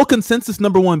there was no consensus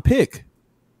number 1 pick.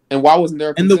 And why wasn't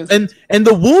there a consensus? And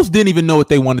the Wolves didn't even know what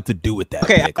they wanted to do with that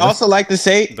pick. I also like to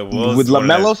say The Wolves with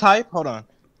LaMelo's hype, hold on.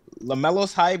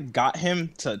 LaMelo's hype got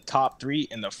him to top 3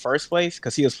 in the first place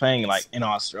because he was playing like in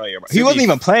Australia. Bro. He wasn't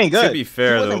even playing good. To be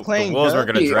fair, the Wolves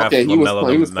weren't going to draft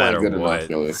LaMelo no matter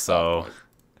what. So,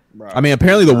 bro, I mean,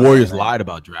 apparently the Warriors lied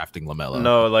about drafting LaMelo.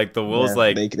 No, like the Wolves,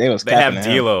 they have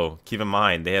D'Lo. Keep in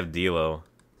mind, they have D'Lo.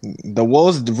 The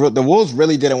Wolves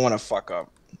really didn't want to fuck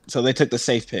up, so they took the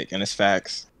safe pick, and it's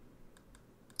facts.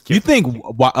 You think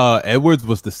Edwards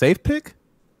was the safe pick?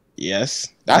 Yes,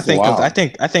 That's wild. I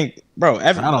think, bro.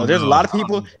 There's a lot of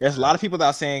people. There's a lot of people that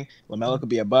are saying LaMelo could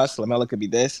be a bust. LaMelo could be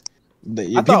this.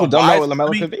 People don't know what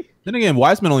LaMelo could be. Then again,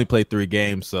 Wiseman only played 3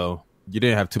 games, so you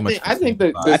didn't have too much. I think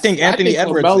Anthony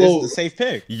Edwards is the safe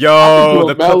pick. Yo,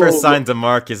 the Clippers signed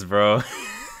DeMarcus, bro.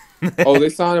 Oh, they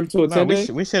signed him to a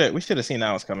 10-day? We should have seen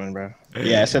that was coming, bro.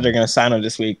 Yeah, I said they're gonna sign him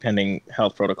this week pending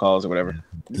health protocols or whatever.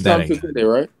 They signed him to a 10-day,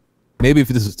 right? Maybe if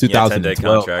this was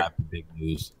 2012, contract. Big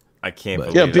news. I can't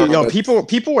believe it.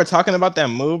 People were talking about that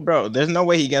move, bro. There's no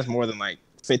way he gets more than like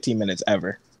 15 minutes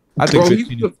ever. I think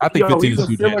 15 is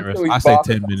too generous. I say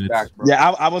 10 minutes. Back,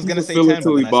 yeah, I was gonna say 10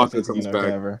 until Ibaka comes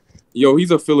back. Yo,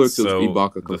 he's a filler till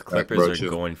Ibaka comes back, bro. The Clippers are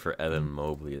going for Evan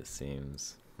Mobley, it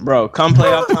seems. Bro, come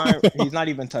playoff time, he's not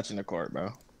even touching the court,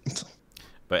 bro.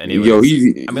 But anyway,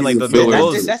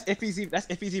 that's if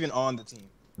he's even on the team.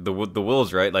 The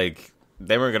Wolves, right? Like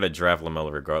they weren't gonna draft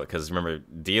LaMelo regardless, because remember,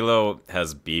 D'Lo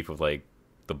has beef with like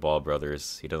the Ball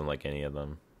brothers. He doesn't like any of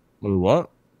them.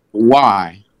 What?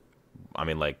 Why? I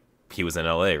mean, like he was in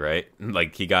LA, right?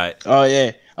 Like he got. Oh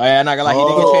yeah. Not gonna lie, he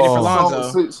did get traded for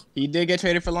Lonzo. He did get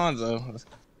traded for Lonzo.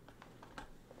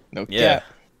 No cap.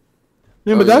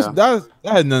 Yeah, but that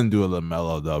had nothing to do with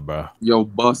LaMelo though, bro. Yo,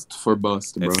 bust for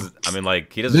bust, bro. I mean,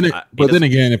 like he doesn't. Then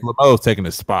again, if LaMelo's taking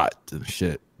a spot, then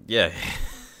shit. Yeah.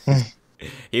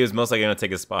 He was most likely gonna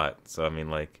take his spot. So I mean,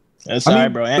 like. Sorry,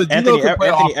 bro. Anthony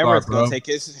Edwards gonna take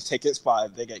his spot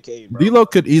if they get Cade, bro. D'Lo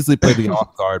could easily play the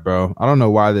off guard, bro. I don't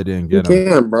know why they didn't get him. He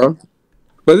can, bro.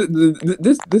 But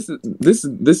this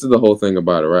is the whole thing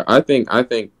about it, right? I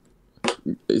think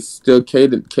it's still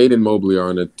Cade and Mobley are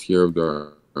in a tier of their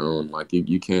own. Like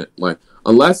you can't like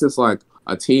unless it's like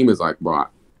a team is like, bro,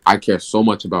 I care so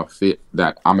much about fit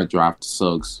that I'm gonna draft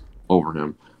Suggs over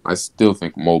him. I still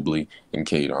think Mobley and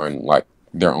Cade are in like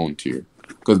their own tier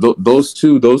because those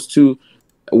two,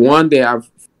 one they have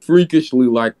freakishly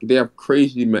like they have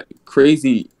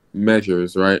crazy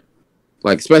measures, right?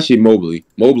 Like especially Mobley.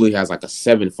 Mobley has like a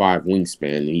 7'5"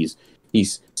 wingspan. And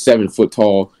he's 7 foot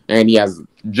tall and he has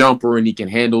jumper and he can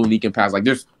handle and he can pass. Like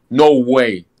there's no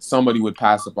way somebody would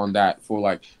pass up on that for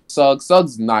like Suggs.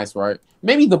 Suggs is nice, right?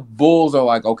 Maybe the Bulls are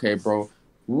like, okay, bro,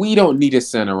 we don't need a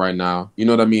center right now. You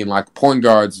know what I mean? Like point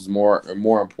guards is more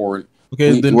important.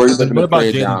 Okay, then what about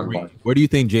Jalen Green? Where do you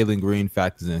think Jalen Green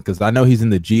factors in? Because I know he's in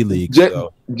the G League.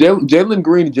 Jalen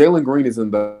Green is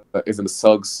in the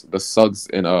Suggs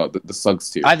and the Suggs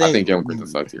tier. I think Jalen Green's in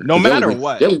the Suggs tier. No matter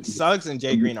what, Suggs and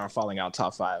Jay Green are falling out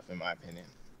top 5 in my opinion.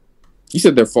 You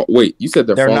said they're falling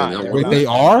out. Wait, they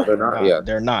are? They're not. Yeah,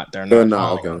 they're not. They're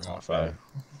not. Okay. Top 5.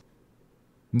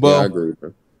 Well, yeah, I agree with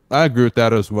that. I agree with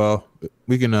that as well.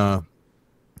 We can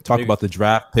talk about the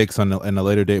draft picks in a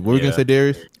later date. What were we gonna say,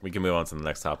 Darius? We can move on to the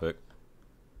next topic.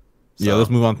 Yeah, let's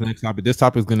move on to the next topic. This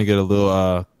topic is gonna get a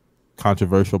little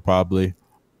controversial, probably.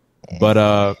 But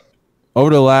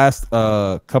over the last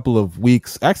couple of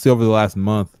weeks, actually over the last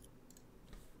month,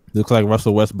 it looks like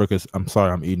Russell Westbrook is. I'm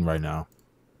sorry, I'm eating right now.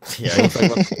 Yeah,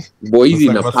 boy, he's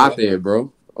eating a pot there,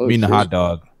 bro. I'm eating a hot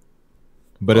dog.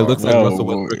 But it looks like Russell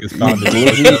Westbrook is found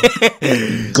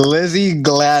Glizzy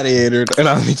Gladiator. And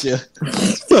I'll meet you.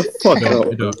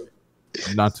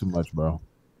 Not too much, bro.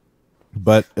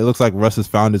 But it looks like Russ has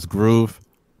found his groove.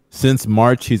 Since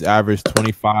March, he's averaged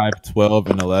 25, 12,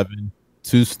 and 11.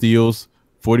 2 steals,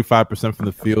 45% from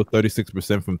the field,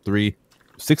 36% from 3,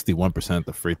 61% at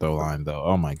the free throw line, though.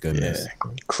 Oh, my goodness. Yeah.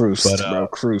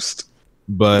 Cruised.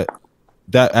 But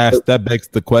that begs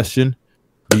the question,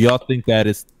 do y'all think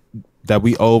that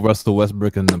we owe Russell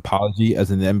Westbrook an apology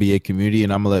as an NBA community?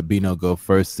 And I'm going to let Bino go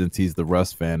first since he's the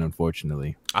Russ fan,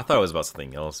 unfortunately. I thought it was about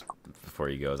something else before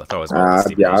he goes. I thought it was about the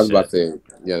Stephen A. I was about to say,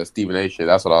 the Stephen A. shit.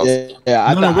 That's what I was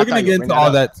we're going to get into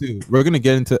all that, too. We're going to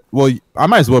get into... Well, I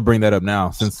might as well bring that up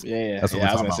now since... That's what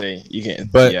I was going to say. You can...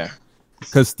 But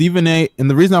because Stephen A... And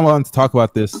the reason I wanted to talk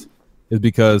about this is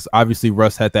because, obviously,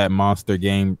 Russ had that monster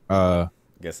game...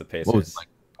 against the Pacers.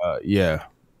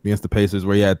 Against the Pacers,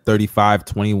 where he had 35,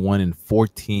 21, and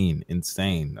 14.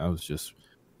 Insane. That was just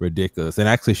ridiculous, and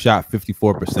actually shot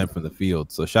 54% from the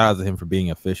field. So shout out to him for being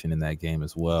efficient in that game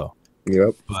as well.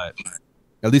 Yep. But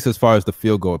at least as far as the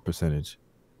field goal percentage.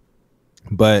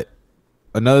 But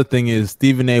another thing is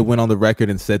Stephen A went on the record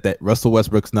and said that Russell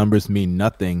Westbrook's numbers mean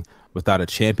nothing without a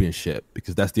championship,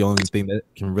 because that's the only thing that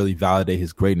can really validate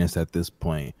his greatness at this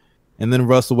point. And then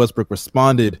Russell Westbrook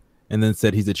responded and then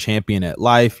said he's a champion at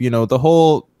life. You know, the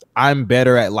whole "I'm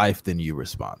better at life than you"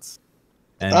 response.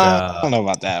 And I don't know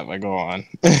about that, but go on.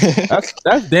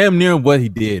 that's damn near what he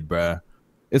did, bruh.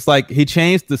 It's like he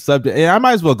changed the subject. And I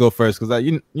might as well go first because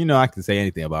you know I can say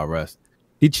anything about Russ.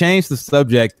 He changed the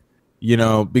subject, you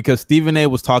know, because Stephen A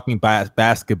was talking about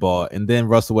basketball, and then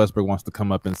Russell Westbrook wants to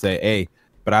come up and say, "Hey,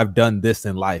 but I've done this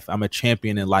in life. I'm a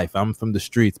champion in life. I'm from the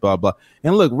streets, blah, blah."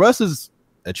 And look, Russ is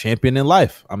a champion in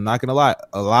life. I'm not going to lie.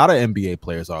 A lot of NBA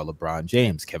players are. LeBron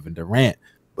James, Kevin Durant,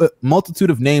 but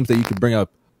multitude of names that you can bring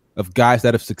up of guys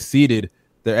that have succeeded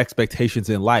their expectations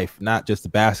in life, not just the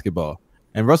basketball.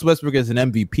 And Russell Westbrook is an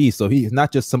MVP, so he's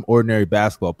not just some ordinary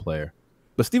basketball player.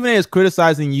 But Stephen A is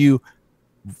criticizing you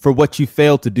for what you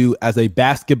failed to do as a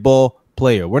basketball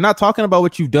player. We're not talking about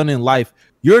what you've done in life.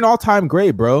 You're an all-time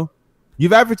great, bro.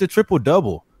 You've averaged a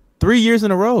triple-double 3 years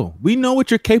in a row. We know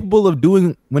what you're capable of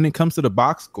doing when it comes to the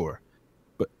box score.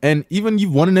 And even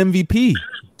you've won an MVP.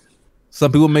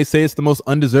 Some people may say it's the most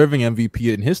undeserving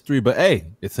MVP in history, but hey,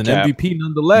 it's an MVP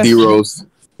nonetheless. D-Rose.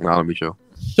 Nah, let me show.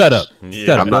 Shut up. Yeah,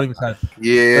 Shut up. Don't even try,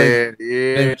 Don't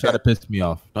even try to piss me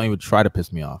off. Don't even try to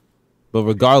piss me off. But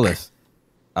regardless,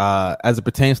 as it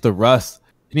pertains to Russ,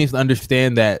 he needs to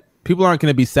understand that people aren't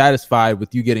going to be satisfied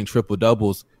with you getting triple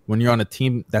doubles when you're on a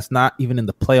team that's not even in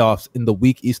the playoffs in the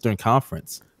weak Eastern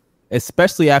Conference,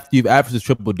 especially after you've averaged a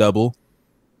triple double.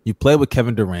 You play with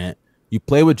Kevin Durant. You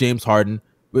play with James Harden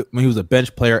when he was a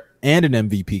bench player and an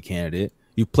MVP candidate.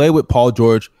 You play with Paul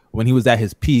George when he was at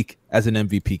his peak as an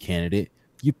MVP candidate.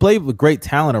 You play with great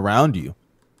talent around you.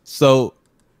 So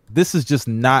this is just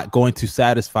not going to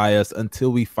satisfy us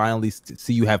until we finally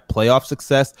see you have playoff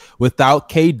success without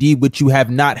KD, which you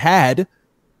have not had,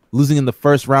 losing in the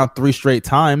first round 3 straight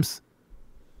times,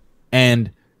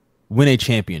 and win a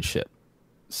championship.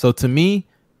 So to me,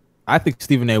 I think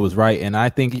Stephen A was right, and I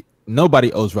think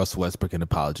nobody owes Russell Westbrook an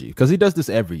apology because he does this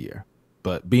every year.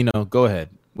 But Bino, go ahead.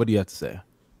 What do you have to say?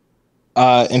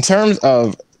 In terms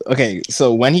of, okay,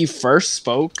 so when he first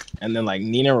spoke and then like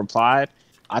Nina replied,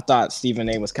 I thought Stephen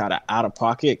A was kind of out of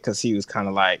pocket because he was kind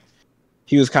of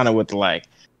with the like,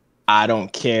 I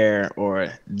don't care,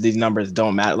 or these numbers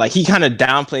don't matter. Like he kind of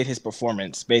downplayed his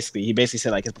performance. Basically, he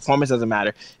said like his performance doesn't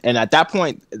matter. And at that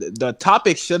point, the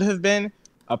topic should have been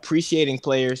appreciating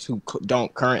players who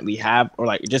don't currently have, or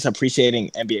like just appreciating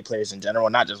NBA players in general,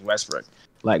 not just Westbrook.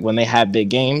 Like when they have big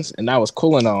games, and that was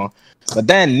cool and all. But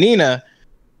then Nina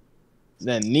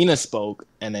spoke,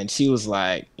 and then she was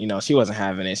like, you know, she wasn't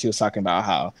having it. She was talking about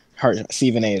how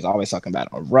Stephen A is always talking about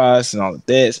Russ and all of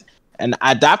this. And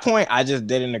at that point, I just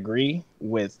didn't agree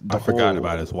with the forgot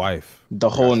about his wife. The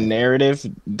whole narrative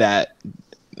that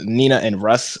Nina and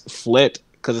Russ flipped,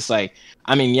 because it's like,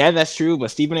 I mean, yeah, that's true,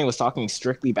 but Stephen A was talking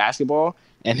strictly basketball,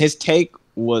 and his take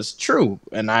was true.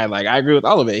 And I agree with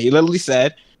all of it. He literally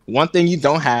said, one thing you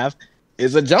don't have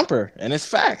is a jumper, and it's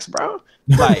facts, bro.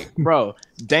 Like, bro,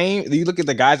 Dame, you look at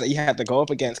the guys that you have to go up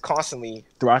against constantly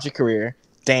throughout your career.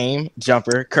 Dame,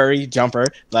 jumper. Curry, jumper.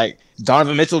 Like,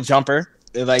 Donovan Mitchell, jumper.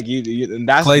 Like, you and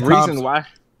that's Klay the reason Thompson. why.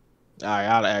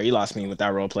 All right, you lost me with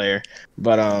that role player.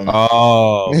 But,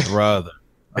 Oh, brother.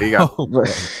 There you go.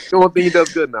 The one thing he does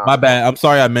good now. My bad. I'm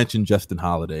sorry I mentioned Justin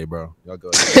Holiday, bro. Y'all go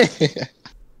ahead.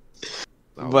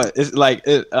 But it's like,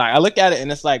 I look at it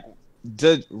and it's like,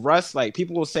 did Russ, like,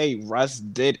 people will say Russ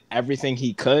did everything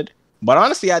he could, but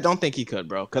honestly, I don't think he could,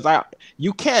 bro. Because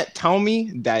you can't tell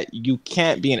me that you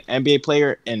can't be an NBA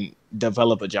player and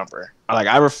develop a jumper. Like,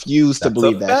 I refuse to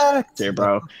believe that shit,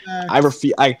 bro. I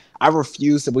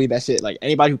refuse to believe that shit. Like,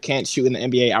 anybody who can't shoot in the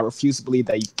NBA, I refuse to believe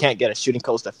that you can't get a shooting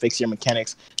coach to fix your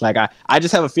mechanics. Like, I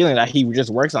just have a feeling that he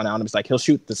just works on it. It's like he'll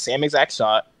shoot the same exact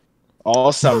shot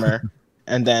all summer,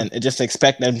 and then it just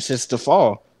expect them just to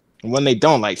fall. And when they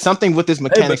don't, like, something with his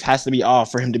mechanics has to be off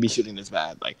for him to be shooting this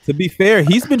bad. Like, to be fair,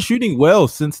 he's been shooting well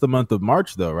since the month of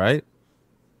March, though, right?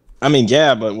 I mean,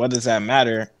 yeah, but what does that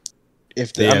matter?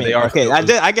 If they are okay,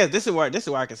 I guess this is where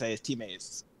I can say his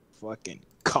teammates fucking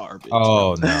garbage.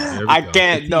 Oh bro. no, I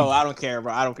can't. No, I don't care,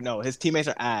 bro. I don't know. His teammates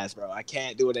are ass, bro. I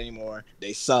can't do it anymore.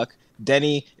 They suck.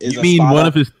 Denny is.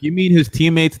 You mean his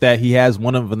teammates that he has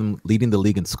one of them leading the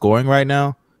league in scoring right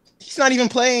now? He's not even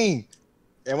playing,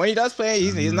 and when he does play,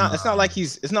 he's not. It's not like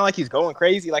he's going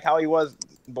crazy like how he was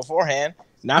beforehand.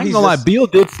 Now I'm he's gonna lie, just, Beal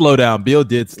did slow down. Beal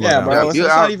did slow Yeah, down. bro. It's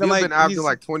not even Beal's like been averaging he's-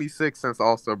 like 26 since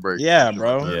All-Star break. yeah,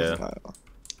 bro. Yeah.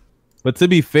 But to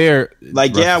be fair,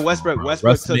 Like, yeah, Russ Westbrook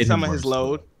took made some him of his worse.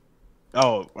 load.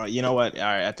 Oh, well, you know what? All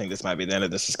right, I think this might be the end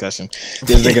of this discussion.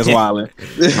 This nigga's wildin'.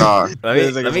 Nah.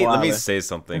 Let me say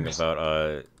something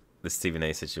about the Stephen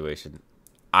A situation.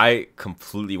 I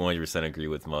completely 100% agree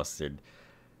with Mustard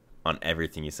on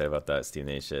everything you said about that Stephen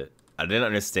A shit. I didn't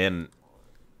understand,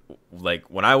 like,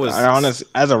 when I was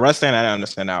As a Russ fan, I didn't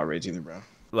understand the outrage either, bro.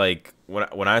 like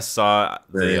when I saw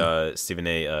the Stephen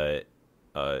A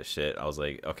shit, I was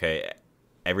like, okay,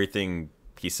 everything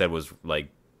he said was like,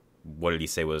 what did he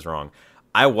say was wrong?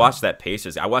 I watched that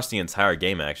Pacers. I watched the entire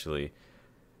game actually.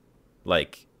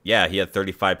 Like, yeah, he had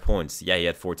 35 points. Yeah, he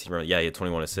had 14 runs. Yeah, he had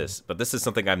 21 assists. But this is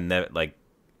something I've never like.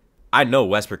 I know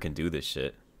Westbrook can do this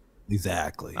shit.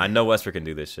 Exactly. I know Westbrook can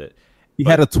do this shit. He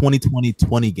had a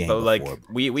 20-20-20 game. But like before.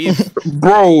 we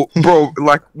bro,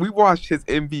 like we watched his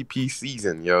MVP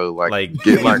season, yo. Like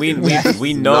we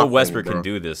know nothing, Westbrook bro. can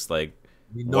do this. Like,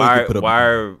 We know he could put up why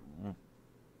are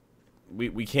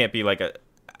we can't be like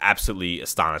absolutely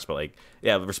astonished, but like,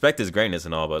 yeah, respect his greatness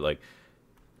and all, but like,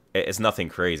 it's nothing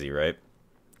crazy, right?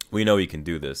 We know he can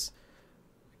do this.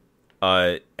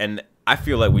 And I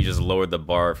feel like we just lowered the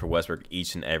bar for Westbrook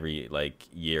each and every like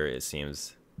year. It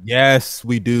seems. Yes,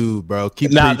 we do, bro.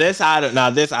 This I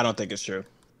don't think it's true.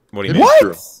 What do you It mean? is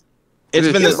true. It's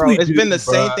been Yes, the, bro. we It's do, been the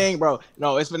bro. same thing, bro.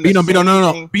 No, it's been the Bino, same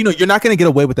no. thing. Bino, you're not gonna get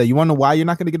away with that. You want to know why you're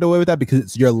not gonna get away with that?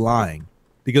 Because you're lying.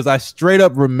 Because I straight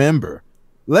up remember.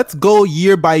 Let's go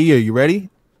year by year. You ready?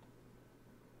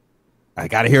 I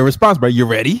gotta hear a response, bro. You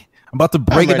ready? I'm about to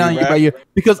break it down ready, year bro. by year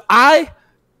because I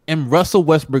am Russell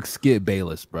Westbrook Skip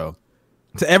Bayless, bro.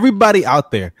 To everybody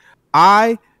out there,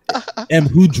 I am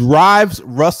who drives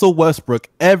Russell Westbrook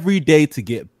every day to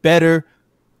get better.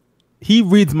 He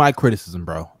reads my criticism,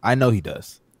 bro. I know he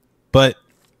does. But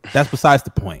that's besides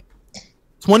the point.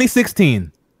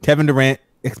 2016, Kevin Durant,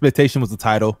 expectation was the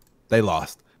title. They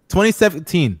lost.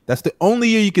 2017, that's the only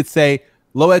year you could say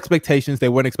low expectations. They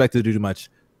weren't expected to do much.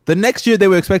 The next year, they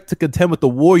were expected to contend with the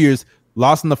Warriors,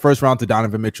 lost in the first round to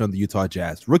Donovan Mitchell and the Utah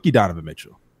Jazz. Rookie Donovan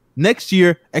Mitchell. Next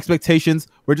year, expectations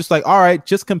were just like, all right,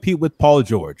 just compete with Paul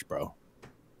George, bro.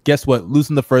 Guess what?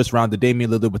 Losing the first round to Damian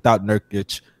Lillard without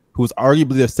Nurkic, who was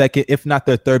arguably their second, if not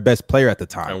their third best player at the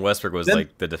time. And Westbrook was Then-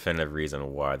 like the definitive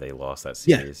reason why they lost that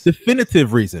Yeah, series.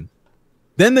 definitive reason.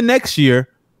 Then the next year,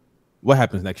 what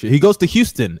happens next year? He goes to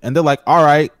Houston, and they're like, all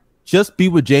right, just be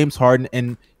with James Harden,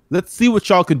 and let's see what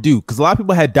y'all can do. Because a lot of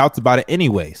people had doubts about it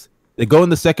anyways. They go in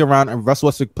the second round, and Russell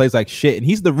Westbrook plays like shit, and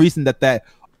he's the reason that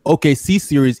OKC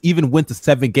series even went to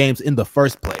 7 games in the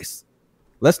first place.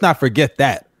 Let's not forget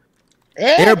that.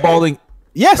 Airballing.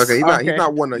 Yes. Okay, he's Okay.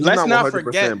 not Let's not 100%,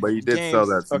 forget but he did games- sell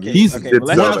that. Okay, He's- okay, did but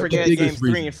let's sell not that. forget The biggest games 3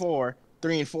 reason. and 4.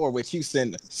 3 and 4, which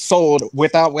Houston sold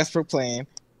without Westbrook playing.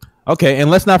 Okay, and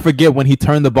let's not forget when he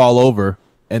turned the ball over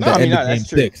and the end of game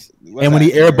 6. And when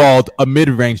he airballed a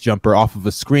mid-range jumper off of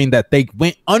a screen that they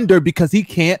went under because he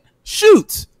can't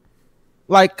shoot.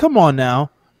 Like, come on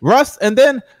now. Russ, and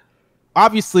then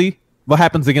obviously what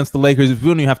happens against the Lakers, we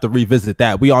don't even have to revisit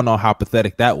that. We all know how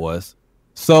pathetic that was.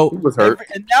 So, He was hurt.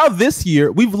 and now this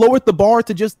year, we've lowered the bar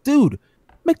to just, dude,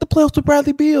 make the playoffs with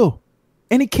Bradley Beal.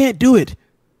 And he can't do it.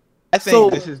 I think So-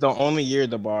 this is the only year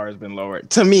the bar has been lowered.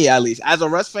 To me, at least. As a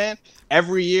Russ fan,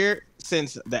 every year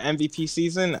since the MVP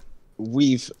season, I'm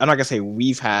not gonna say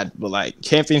we've had, but like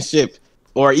championship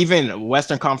or even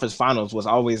Western Conference Finals was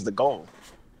always the goal.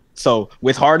 So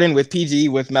with Harden, with PG,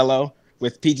 with Melo,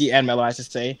 with PG and Melo, I should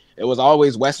say, it was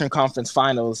always Western Conference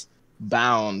Finals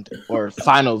bound or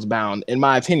finals bound, in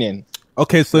my opinion.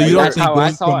 Okay, so Like, you don't that's think how I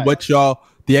going saw from it. what y'all,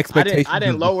 the expectations. I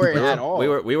didn't lower it at all.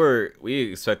 We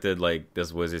expected like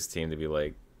this Wizards team to be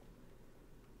like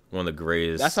one of the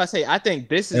greatest That's why I say I think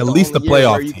this is At the least only the year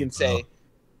playoff where you team, can say,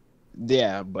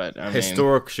 yeah, but I mean,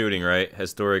 historic shooting, right?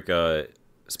 Historic and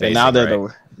spacing. now they're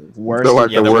right? the worst. They're like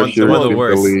Yeah, the they're worst one of the shooting in the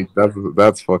worst. league.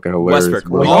 That's fucking hilarious. Westbrook,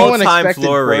 bro. Well, no one all-time expected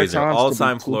floor Bertans raiser, to be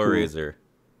all-time too floor cool. raiser.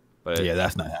 But Yeah,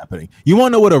 that's not happening. You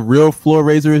want to know what a real floor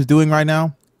raiser is doing right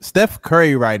now? Steph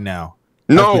Curry right now.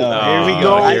 No, Here we Oh,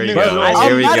 go. here we I go. knew it.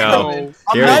 Here we I'm go. not Here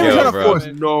I'm we not even go, trying to bro. force.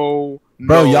 No,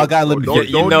 Bro, y'all gotta let me- Don't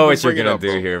You even know what you're bring it gonna up, do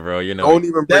bro. here, bro. You know. Don't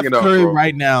even bring Steph it up, Curry bro.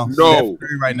 right now. No. Steph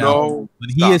Curry right now. No. When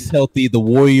he Stop. is healthy, the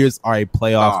Warriors are a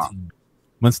playoff Stop. team.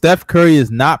 When Steph Curry is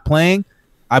not playing,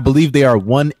 I believe they are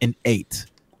 1-8.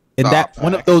 And Stop. that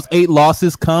one of those 8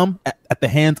 losses come at the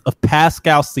hands of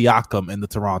Pascal Siakam and the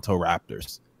Toronto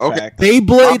Raptors. Okay. Fact.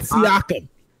 Beyblade I'm- Siakam.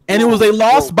 And it was a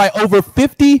loss by over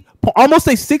 50, almost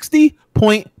a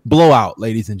 60-point blowout,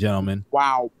 ladies and gentlemen.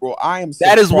 Wow, bro. I am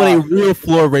That is what a surprised. real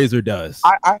floor raiser does.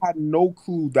 I had no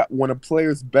clue that when a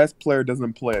player's best player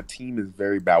doesn't play, a team is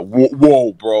very bad.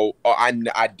 Whoa, bro. Oh, I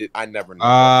never knew.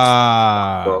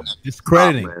 Bro.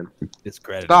 Discrediting. Stop, man.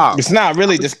 Discrediting. Stop. It's not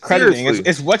really discrediting. Seriously.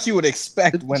 It's what you would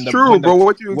expect when the True, when the, bro.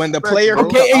 What you when the expect, player bro?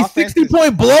 Okay, a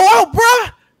 60-point blowout,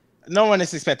 bruh. No one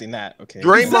is expecting that. Okay.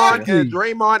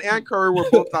 Draymond and Curry were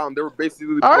both down. They were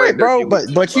basically All right, playing their bro.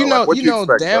 game, But you bro. know Like, what you know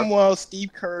expect, damn bro? well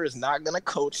Steve Kerr is not gonna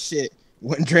coach shit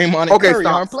when Draymond and Okay, Curry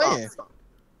aren't playing.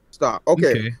 Stop.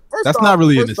 Okay. First That's off- not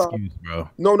really an first off- excuse, bro.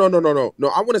 No.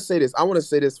 I want to say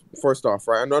this. First off,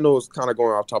 right? I know it's kind of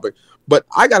going off topic, but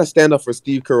I gotta stand up for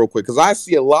Steve Kerr real quick because I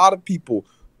see a lot of people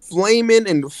flaming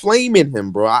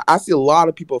him, bro. I see a lot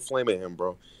of people flaming him,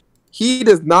 bro. He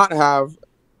does not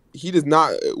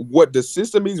what the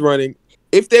system he's running.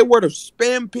 If they were to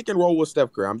spam pick and roll with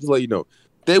Steph Curry, I'm just letting you know,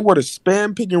 they were to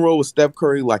spam pick and roll with Steph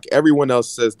Curry like everyone else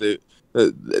says that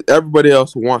everybody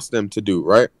else wants them to do,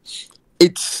 right?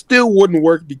 It still wouldn't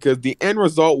work because the end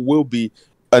result will be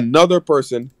another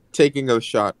person taking a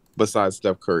shot besides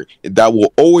Steph Curry. That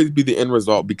will always be the end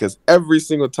result because every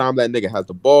single time that nigga has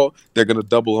the ball, they're going to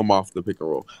double him off the pick and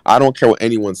roll. I don't care what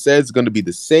anyone says. It's going to be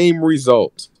the same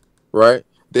result, right?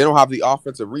 They don't have the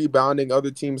offensive rebounding other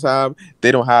teams have.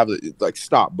 They don't have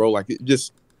stop, bro.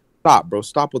 Just stop, bro.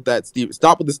 Stop with that, Steve.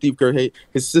 Stop with the Steve Kerr hate.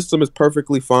 His system is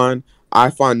perfectly fine. I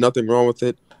find nothing wrong with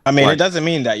it. I mean, it doesn't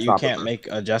mean that you can't make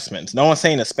adjustments. No one's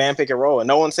saying to spam pick and roll, and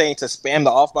no one's saying to spam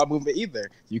the off-ball movement either.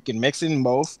 You can mix in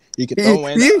both. You can throw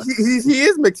in. He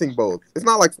is mixing both. It's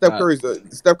not like Steph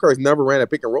Curry's never ran a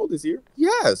pick and roll this year.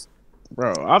 Yes,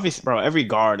 bro. Obviously, bro. Every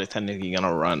guard is technically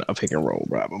gonna run a pick and roll,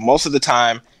 bro. But most of the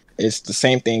time, it's the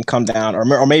same thing. Come down,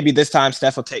 or maybe this time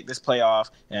Steph will take this play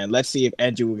off, and let's see if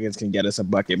Andrew Wiggins can get us a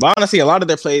bucket. But honestly, a lot of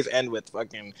their plays end with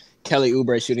fucking Kelly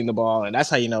Oubre shooting the ball, and that's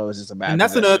how you know it's just a bad. And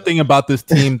that's another thing about this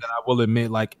team that I will admit,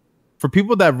 like for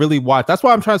people that really watch, that's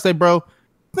why I'm trying to say, bro,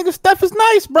 nigga Steph is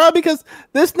nice, bro, because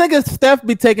this nigga Steph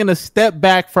be taking a step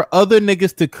back for other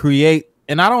niggas to create,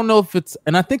 and I don't know if it's,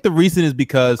 and I think the reason is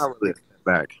because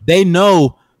they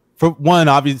know, for one,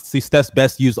 obviously Steph's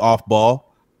best used off ball.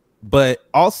 But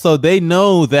also they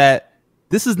know that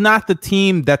this is not the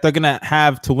team that they're going to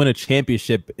have to win a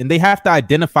championship. And they have to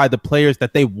identify the players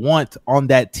that they want on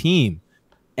that team.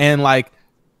 And like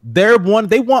they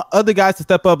want other guys to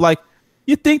step up. Like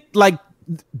you think like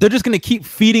they're just going to keep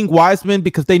feeding Wiseman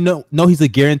because they know he's a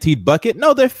guaranteed bucket.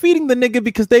 No, they're feeding the nigga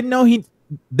because they know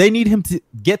they need him to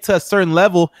get to a certain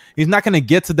level. He's not going to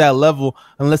get to that level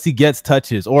unless he gets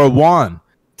touches. Or Juan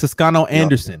Toscano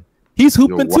Anderson. He's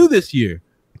hooping too this year.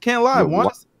 Can't lie,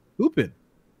 Juan's hooping.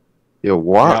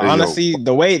 Honestly,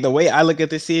 the way I look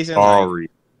at this season,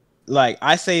 like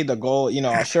I say, the goal,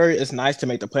 sure, it's nice to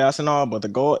make the playoffs and all, but the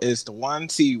goal is to one,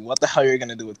 see what the hell you're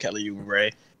gonna do with Kelly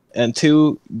Oubre, and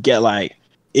two, get like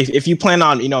if you plan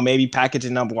on maybe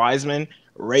packaging up Wiseman,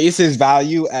 raise his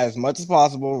value as much as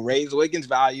possible, raise Wiggins'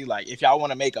 value. Like if y'all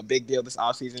want to make a big deal this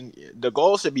offseason, the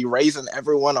goal should be raising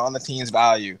everyone on the team's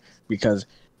value because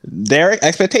their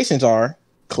expectations are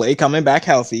Klay coming back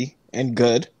healthy and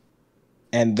good,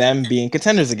 and them being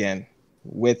contenders again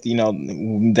with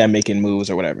them making moves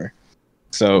or whatever.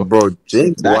 So, bro,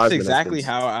 James that's Wiseman exactly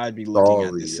how I'd be looking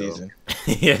at this season.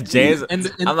 Yeah, James. I'm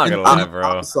not gonna lie, bro.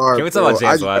 I'm sorry, can we talk about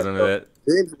James Wiseman a bit?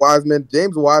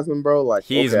 James Wiseman, bro. Like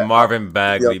he's Marvin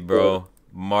Bagley, bro.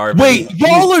 Marvin. Wait,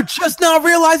 y'all are just now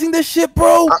realizing this shit,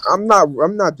 bro? I'm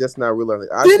not just now realizing.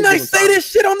 Didn't I say this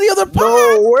shit on the other part?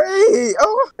 No way!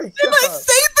 Oh my God. Didn't I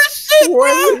say this shit,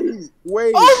 bro?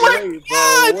 Wait,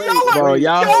 bro,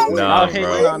 y'all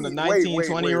hating on the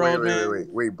 19-20-year-old man.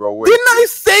 Wait, bro. Didn't I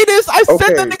say this? I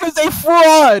said that nigga's a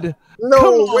fraud.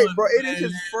 No, wait, bro. It is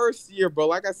his first year, bro.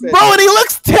 Like I said, bro, and he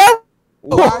looks terrible.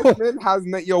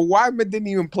 Wiseman didn't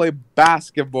even play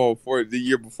basketball for the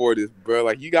year before this, bro.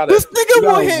 Like you gotta. This nigga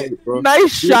will hit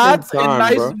nice shots and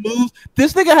nice moves.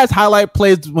 This nigga has highlight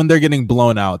plays when they're getting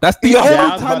blown out. That's the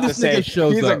only time this nigga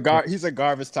shows up. He's a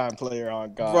garbage time player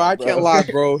on God. Bro, I can't lie,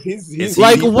 bro. He's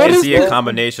like, what is he a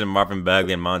combination of Marvin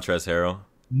Bagley and Montrezl Harrell?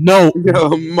 No,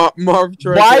 Marv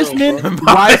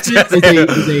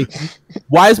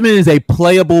Wiseman is a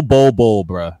playable bowl,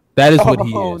 bro. That is what he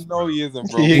is. Oh no, he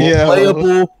isn't, bro.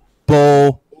 Playable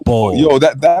bowl. Yo,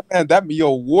 that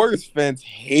Warriors fans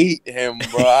hate him,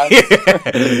 bro. They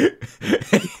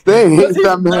hate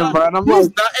that man, bro. And I'm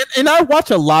like, and I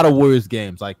watch a lot of Warriors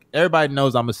games. Like everybody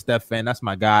knows I'm a Steph fan. That's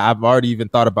my guy. I've already even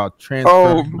thought about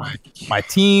transferring my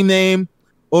team name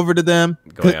over to them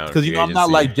because I'm not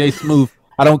like Jay Smooth.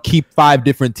 I don't keep 5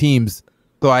 different teams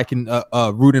so I can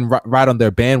root and ride on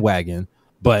their bandwagon.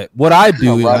 But what I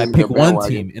do is I riding pick the one bandwagon.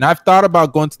 team, and I've thought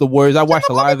about going to the Warriors. I watch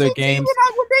a lot of their games.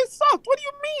 They sucked. What do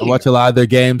you I mean? watch a lot of their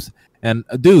games, and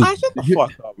dude, Shut the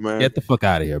fuck up, man. get the fuck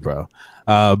out of here, bro.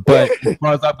 But as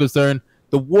far as I'm concerned,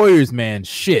 the Warriors, man,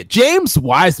 shit. James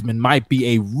Wiseman might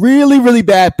be a really, really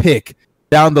bad pick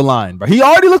down the line, bro. He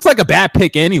already looks like a bad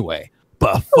pick anyway.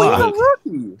 But fuck,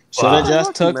 Should have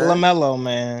just took man. LaMelo,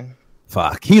 man.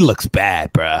 fuck, he looks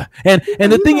bad, bro. And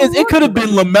the thing is, it could have been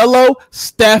LaMelo,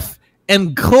 Steph,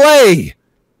 and Clay.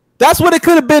 That's what it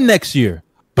could have been next year.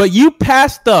 But you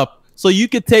passed up so you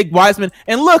could take Wiseman.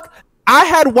 And look, I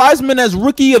had Wiseman as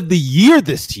rookie of the year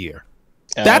this year.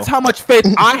 That's how much faith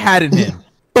I had in him.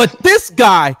 But this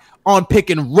guy, on pick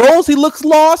and rolls, he looks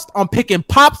lost. On pick and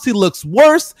pops, he looks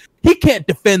worse. He can't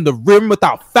defend the rim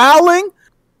without fouling.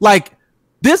 Like,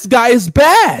 this guy is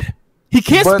bad. He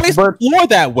can't space the floor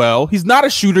that well. He's not a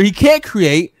shooter. He can't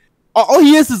create. All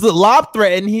he is a lob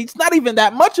threat, and he's not even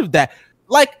that much of that.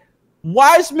 Like,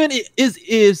 Wiseman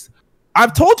is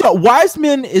I've told you,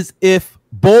 Wiseman is if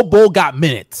Bol got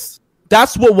minutes.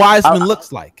 That's what Wiseman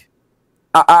looks like.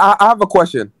 I have a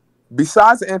question.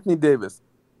 Besides Anthony Davis,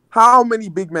 how many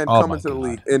big men come into the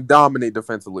league and dominate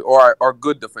defensively or are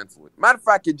good defensively? Matter of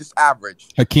fact, you're just average.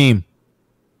 Hakeem.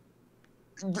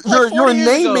 You're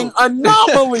naming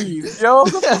anomalies, yo.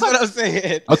 That's what I'm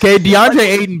saying. Okay, DeAndre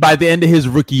Ayton by the end of his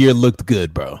rookie year looked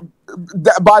good, bro.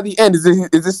 By the end, is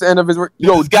this the end of his?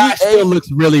 This guy still looks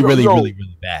really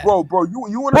bad, bro. You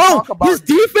want to talk about his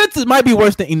defense? Might be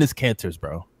worse than Enes Kanter's,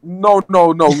 bro. No.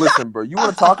 Listen, bro. You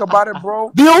want to talk about it,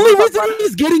 bro? The only reason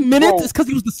he's getting minutes is because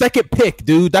he was the second pick,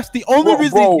 dude. That's the only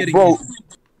reason he's getting minutes.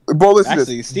 Bro, listen.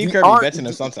 Actually, Steve Kerr be betting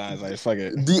him sometimes. Like, fuck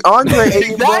it. DeAndre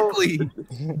Ayton, exactly.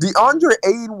 DeAndre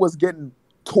Ayton was getting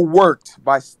twerked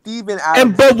by Steven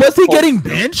Adams. But was he getting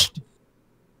benched?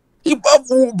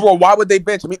 Bro, why would they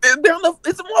bench him? I mean,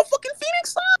 it's the motherfucking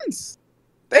Phoenix Suns.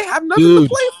 They have nothing to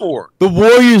play for. The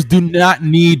Warriors do not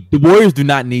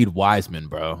need Wiseman,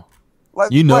 bro.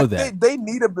 Like, you know that they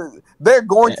need they're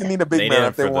going to need a big man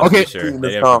if they want. Okay,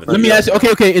 let me ask you.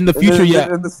 Okay, in the future,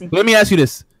 let me ask you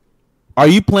this: are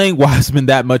you playing Wiseman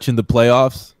that much in the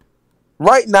playoffs?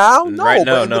 Right now, no. Right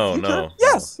now, no.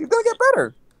 Yes, he's gonna get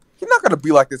better. He's not gonna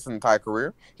be like this his entire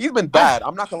career. He's been bad.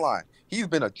 I'm not gonna lie. He's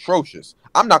been atrocious.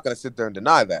 I'm not gonna sit there and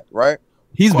deny that, right?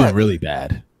 He's been really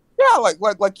bad. Yeah,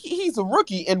 like he's a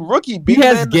rookie, and rookie big he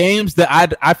has games that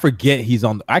I forget he's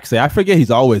on. Actually, I forget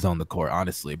he's always on the court.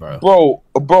 Honestly, bro.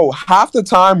 Bro, half the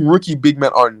time rookie big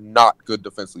men are not good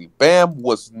defensively. Bam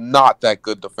was not that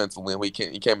good defensively when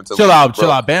he came into. Chill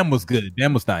out. Bam was good.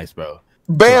 Bam was nice, bro.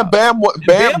 Bam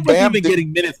wasn't even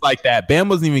getting minutes like that. Bam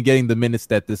wasn't even getting the minutes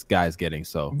that this guy's getting.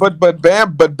 So, but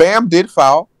Bam did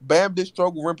foul. Bam did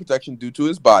struggle rim protection due to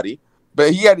his body.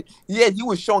 But he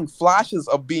was showing flashes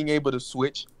of being able to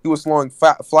switch. He was showing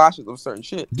flashes of certain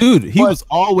shit. Dude, was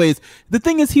always the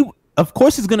thing is of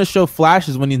course he's gonna show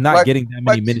flashes when he's not getting that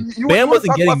many minutes. Bam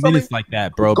wasn't getting minutes like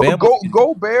that, bro.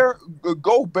 Gobert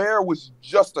was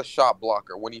just a shot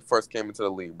blocker when he first came into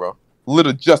the league, bro.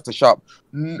 Literally just a shot.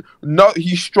 No,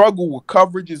 he struggled with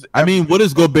coverages. I mean, what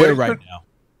is Gobert right now?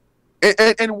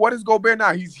 And what is Gobert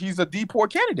now? He's a D4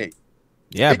 candidate.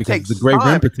 Yeah, because he's a great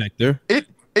rim protector.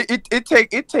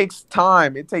 It takes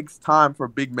time. It takes time for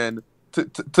big men to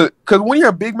because when you're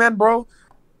a big man, bro,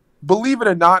 believe it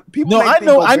or not, people. No, I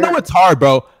know it's hard,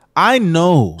 bro. I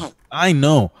know.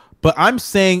 But I'm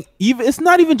saying it's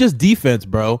not even just defense,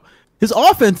 bro. His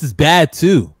offense is bad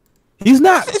too. He's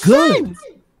not good. Same.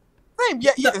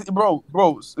 Yeah, bro.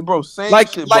 Same.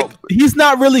 Like, shit, bro. He's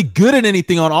not really good at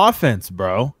anything on offense,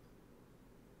 bro.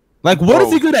 Like, what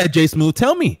is he good at, J Smooth?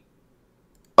 Tell me.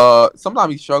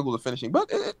 Sometimes he struggles with finishing,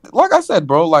 but like I said,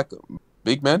 bro, like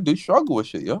big men do struggle with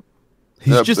shit, yo.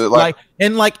 He's just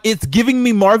it's giving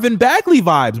me Marvin Bagley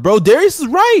vibes, bro. Darius is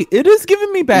right. It is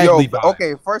giving me Bagley vibes.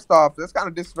 Okay, first off, that's kind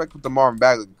of disrespectful to Marvin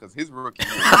Bagley because his rookie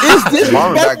is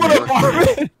disrespectful to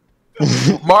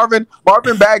Marvin.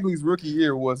 Marvin Bagley's rookie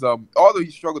year was although he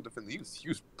struggled defensively, he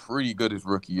was pretty good his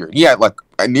rookie year. He had like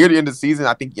near the end of the season,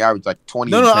 I think he averaged like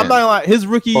 20. No, I'm not gonna lie. His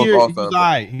rookie year, he was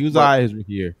high. He was high his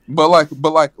rookie year. But like,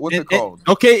 what's it called?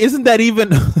 Okay, isn't that even?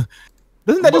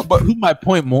 Doesn't that just prove my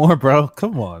point more, bro?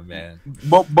 Come on, man.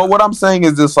 But what I'm saying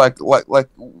is just like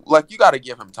you got to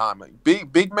give him time. Like,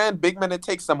 big man. It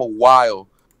takes them a while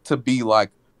to be like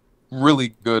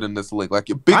really good in this league. Like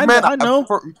big man, I know.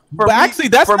 But actually,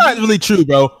 that's not really true,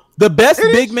 bro. The best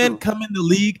big men come in the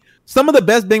league. Some of the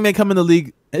best big men come in the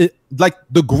league. Like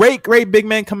the great big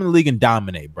men come in the league and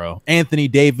dominate, bro. Anthony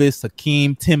Davis,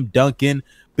 Hakeem, Tim Duncan,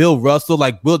 Bill Russell,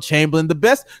 like Will Chamberlain. The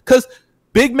best, because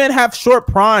Big men have short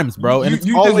primes, bro, and it's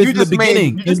always in the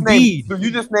beginning.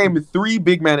 You just named 3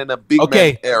 big men in a big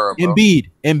man era, bro.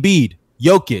 Embiid,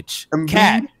 Jokic,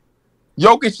 Cat.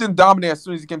 Jokic didn't dominate as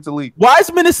soon as he came to the league.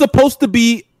 Wiseman is supposed to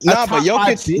be but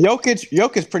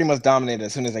Jokic pretty much dominated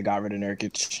as soon as they got rid of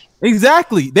Nurkic.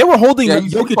 Exactly. They were holding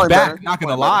Jokic back. Not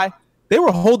gonna lie, they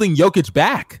were holding Jokic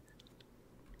back.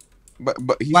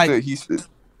 But he's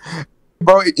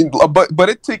bro. But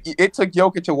it took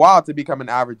Jokic a while to become an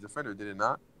average defender, did it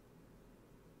not?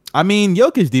 I mean,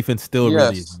 Jokic's defense still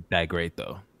really isn't that great,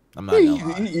 though. I'm not gonna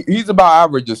lie. He's about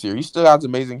average this year. He still has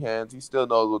amazing hands. He still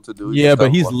knows what to do. Yeah,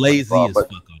 but he's lazy as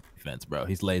fuck on defense, bro.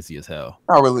 He's lazy as hell.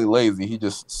 Not really lazy. He's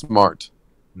just smart.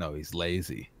 No, he's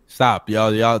lazy. Stop,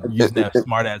 y'all using that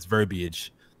smart ass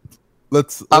verbiage.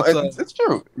 Let's it's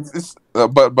true.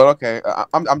 But okay.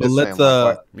 I'm just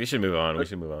saying. We should move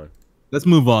on. Let's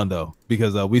move on though,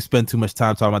 because we spent too much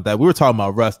time talking about that. We were talking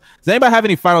about Russ. Does anybody have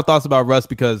any final thoughts about Russ?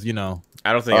 Because I don't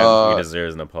think he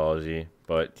deserves an apology,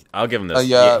 but I'll give him this.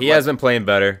 He has been playing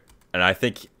better, and I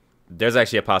think there's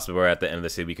actually a possibility at the end of the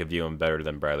season we could view him better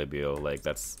than Bradley Beal. Like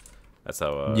that's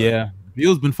how.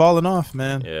 Beal's been falling off,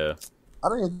 man. Yeah. I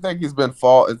don't even think it's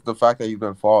the fact that he's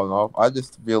been falling off. I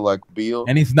just feel like Beal,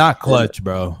 and he's not clutch,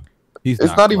 bro.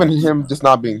 It's not even him just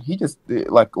not being. He just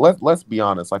like let's be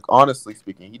honest. Like honestly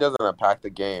speaking, he doesn't impact the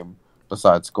game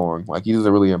besides scoring. Like he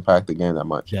doesn't really impact the game that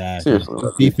much. Yeah, seriously.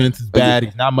 His defense is bad.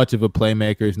 He's not much of a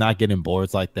playmaker. He's not getting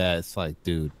boards like that. It's like,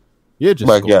 dude, you're just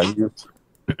like you're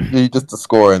just a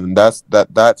scorer, and that's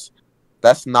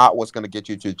not what's gonna get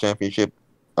you to the championship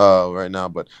right now.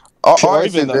 But or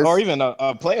even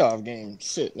a playoff game.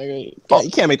 Shit, nigga,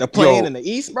 you can't make the play-in in the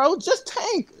East, bro. Just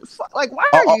tank. Like, why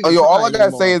are you? All I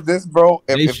gotta say is this, bro.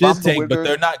 They should tank, but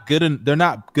they're not good. They're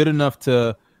not good enough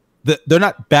to. They're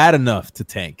not bad enough to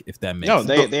tank. If that makes sense.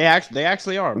 No, they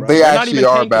actually are, bro. They actually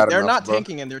are bad enough. They're not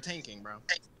tanking, and they're tanking, bro.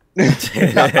 In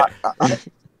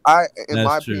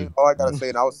my opinion, all I gotta say,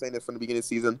 and I was saying this from the beginning of the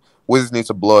season, Wizards need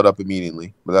to blow it up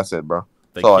immediately. But that's it, bro.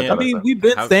 We've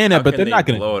been saying that, but they're not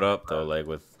going to blow it up though. Like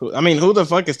with, who the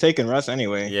fuck is taking Russ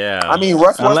anyway? Yeah, I mean,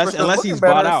 Russ unless he's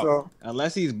bought out. So.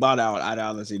 Unless he's bought out, I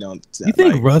honestly don't. You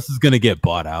think Russ is going to get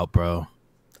bought out, bro?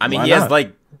 I mean, he has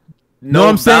like. No,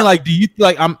 I'm saying like, do you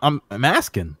like? I'm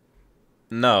asking.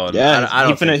 No, yeah, I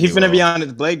don't. He finna be on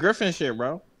his Blake Griffin shit,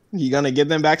 bro. He gonna give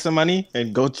them back some money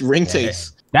and go to ring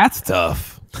chase. That's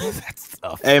tough. That's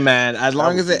tough. Hey man, as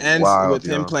long as it ends with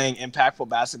him playing impactful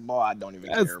basketball, I don't even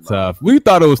care. That's tough. We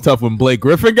thought it was tough when Blake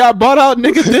Griffin got bought out,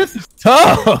 nigga. This is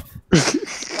tough.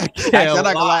 I'm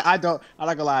not gonna lie. I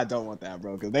don't want that,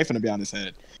 bro, because they finna be on his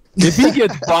head. If he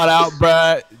gets bought out,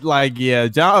 bro, like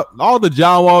all the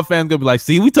John Wall fans gonna be like,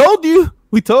 "See, we told you."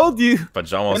 But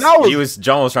John Wall,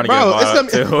 John was trying to get bought out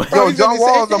too. Yo, John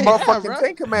Wall is a motherfucking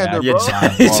tank commander, bro.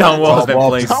 John Wall's been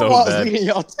playing so bad. Leading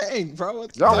your tank, bro.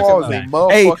 John Wall is a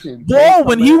motherfucking tank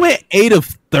when he went 8 of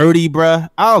 30, bro,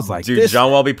 I was like, dude,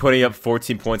 John Wall be putting up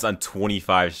 14 points on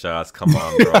 25 shots. Come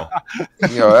on, bro.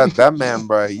 Yo, that man,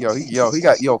 bro. He got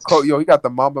the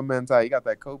Mamba mentality. He got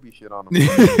that Kobe shit on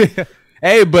him.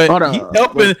 Hey, but he's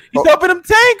helping him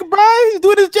tank, bro. He's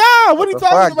doing his job. What are you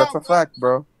talking about? That's a fact,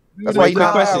 bro. That's why you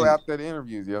not after the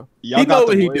interviews, yo. Y'all got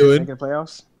the Warriors making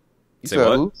playoffs? You said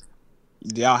who?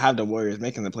 Y'all have the Warriors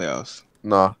making the playoffs?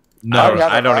 No.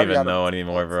 I don't even know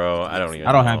anymore, bro. I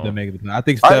don't have them making the playoffs. I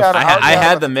think Steph. I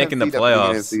had them making the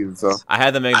playoffs. I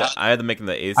had them making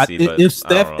the 8th seed.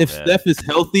 If Steph is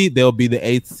healthy, they'll be the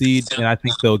 8th seed, and I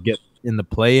think they'll get in the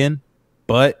play-in.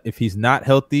 But if he's not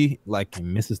healthy, like he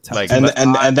misses time,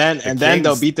 and then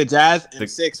they'll beat the Jazz in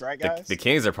 6, right, guys? The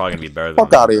Kings are probably gonna be better than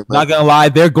fuck out of here, man. Not gonna lie,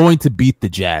 they're going to beat the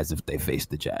Jazz if they face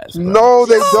the Jazz. Bro. No,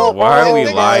 they don't. Why are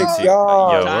we lying to you?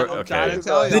 Okay.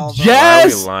 The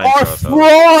Jazz are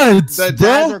frauds. The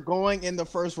Jazz are going in the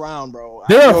first round, bro.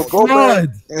 They're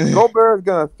frauds. Gobert's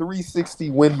gonna 360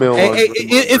 windmill.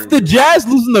 If the Jazz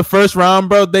lose in the first round,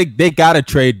 bro, they gotta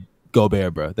trade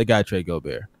Gobert, bro. They gotta trade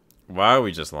Gobert. Why are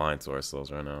we just lying to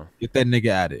ourselves right now? Get that nigga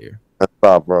out of here.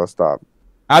 Stop, bro. Stop.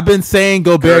 I've been saying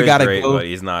Gobert gotta go, but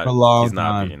he's not. For a long he's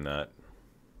not time. being that.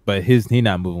 But he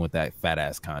not moving with that fat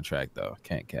ass contract though.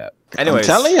 Can't cap. Anyways,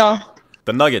 I'm telling y'all,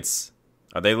 the Nuggets,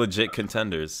 are they legit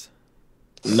contenders?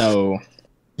 No.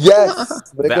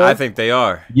 Yes, I think they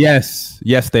are. Yes,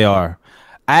 they are.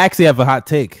 I actually have a hot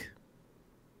take.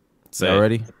 Say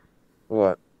already.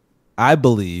 What? I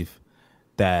believe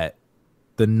that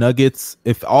the Nuggets,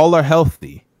 if all are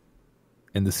healthy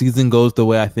and the season goes the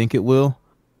way I think it will,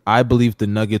 I believe the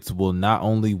Nuggets will not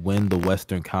only win the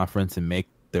Western Conference and make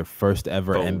their first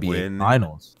ever NBA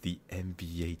Finals, the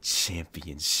NBA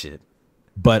championship,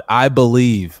 but I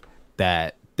believe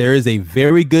that there is a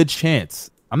very good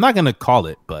chance, I'm not going to call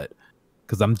it, but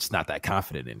because I'm just not that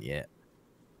confident in yet.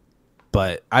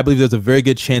 But I believe there's a very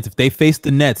good chance if they face the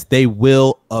Nets, they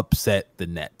will upset the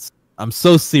Nets. I'm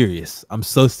so serious. I'm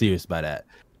so serious by that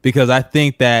because I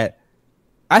think that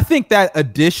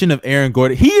addition of Aaron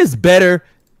Gordon, he is better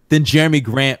than Jeremy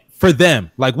Grant for them.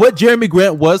 Like what Jeremy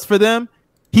Grant was for them,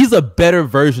 he's a better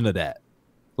version of that.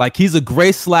 Like he's a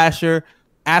great slasher,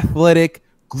 athletic,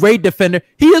 great defender.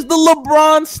 He is the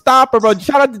LeBron stopper, bro.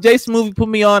 Shout out to Jason Movie put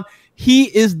me on.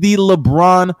 He is the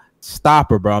LeBron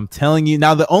stopper, bro. I'm telling you.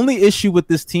 Now, the only issue with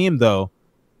this team, though,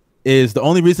 is the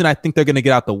only reason I think they're going to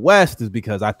get out the West is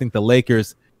because I think the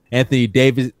Lakers, Anthony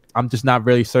Davis, I'm just not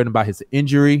really certain about his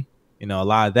injury. You know, a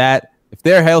lot of that. If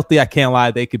they're healthy, I can't lie.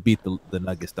 They could beat the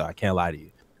Nuggets, though. I can't lie to you.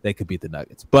 They could beat the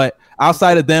Nuggets. But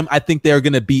outside of them, I think they're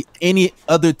going to beat any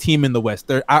other team in the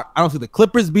West. I don't see the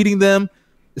Clippers beating them,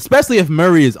 especially if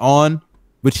Murray is on,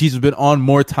 which he's been on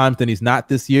more times than he's not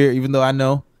this year, even though I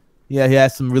know. Yeah, he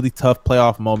has some really tough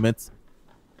playoff moments.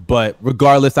 But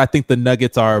regardless, I think the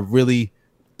Nuggets are really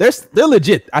they're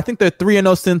legit. I think they're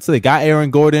 3-0 since they got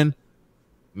Aaron Gordon.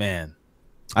 Man,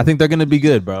 I think they're going to be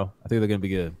good, bro. I think they're going to be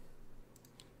good.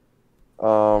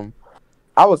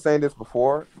 I was saying this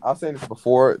before.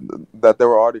 That they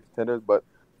were already contenders, but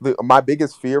my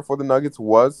biggest fear for the Nuggets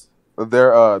was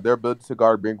their ability to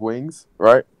guard big wings,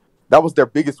 right? That was their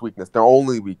biggest weakness, their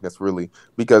only weakness, really,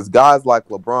 because guys like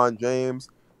LeBron James,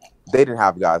 they didn't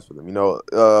have guys for them. You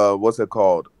know, what's it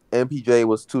called? MPJ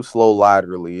was too slow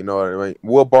laterally. You know what I mean?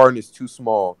 Will Barton is too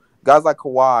small. Guys like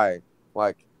Kawhi,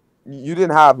 like you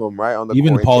didn't have them right on the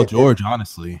even court. Paul George,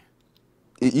 honestly.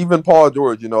 Even Paul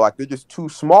George, you know, like they're just too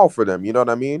small for them. You know what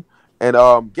I mean? And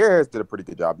Gary Harris did a pretty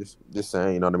good job. Just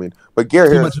saying, you know what I mean? But Gary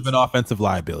too Harris, much of an offensive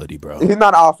liability, bro. He's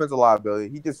not an offensive liability.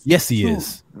 He just yes, he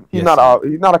is. He's not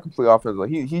a complete offensive.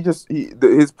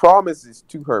 His problem is he's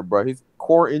too hurt, bro. His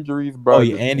core injuries, bro. Oh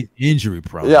yeah, and he's injury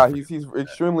prone. Yeah, he's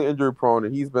extremely injury prone,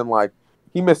 and he's been like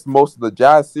he missed most of the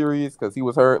Jazz series because he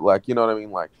was hurt. Like you know what I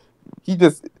mean? Like he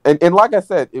just and like I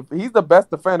said, if he's the best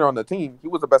defender on the team, he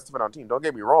was the best defender on the team. Don't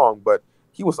get me wrong, but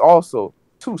he was also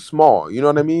too small. You know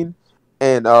what I mean?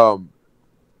 And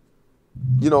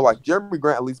you know, like Jeremy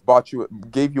Grant at least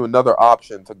gave you another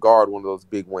option to guard one of those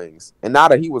big wings. And now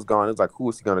that he was gone, it's like, who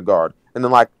is he going to guard? And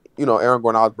then, like, you know, Aaron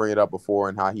Gordon, I was bringing it up before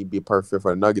and how he'd be perfect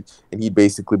for the Nuggets, and he'd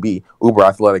basically be uber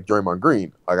athletic Draymond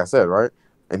Green, like I said, right?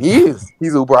 And he is.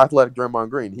 He's uber athletic Draymond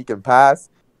Green. He can pass.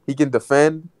 He can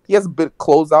defend. He has a bit of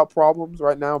closeout problems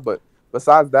right now, but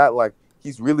besides that, like,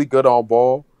 he's really good on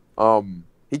ball.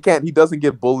 He doesn't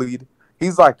get bullied.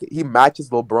 He's like, he matches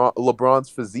LeBron's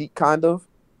physique, kind of.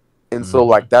 And so,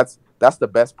 like, that's the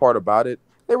best part about it.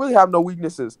 They really have no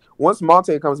weaknesses. Once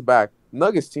Monte comes back,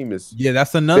 Nuggets team is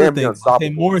that's another thing.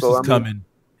 Monte Morris is coming,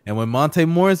 and when Monte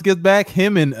Morris gets back,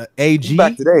 him and AG he's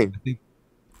back today.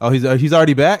 He's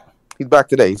already back. He's back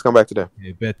today. He's come back today.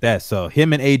 Yeah, bet that. So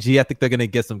him and AG, I think they're gonna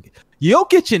get some.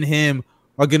 Jokic and him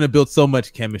are gonna build so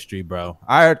much chemistry, bro.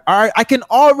 I can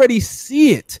already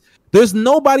see it. There's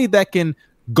nobody that can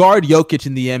guard Jokic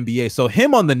in the NBA. So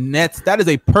him on the Nets, that is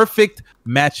a perfect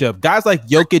matchup. Guys like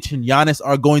Jokic and Giannis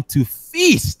are going to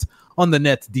feast on the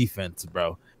Nets defense,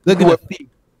 bro. They're gonna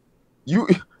feast. You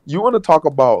want to talk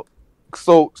about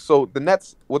so the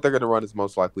Nets, what they're gonna run is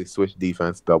most likely switch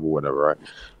defense, double, whatever, right?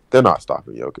 They're not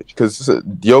stopping Jokic because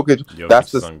Jokic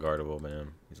that's just unguardable, man.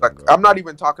 Like unguardable. I'm not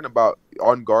even talking about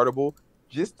unguardable.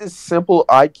 Just this simple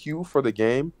IQ for the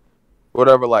game,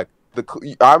 whatever. Like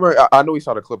I know we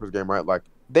saw the Clippers game, right? Like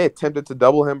they attempted to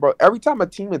double him, bro. Every time a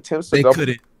team attempts to double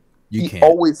him, he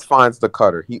always finds the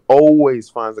cutter. He always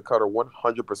finds the cutter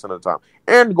 100% of the time.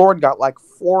 Aaron Gordon got like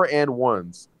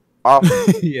 4-and-1s off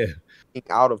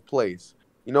out of place.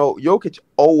 You know, Jokic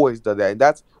always does that. And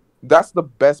that's the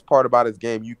best part about his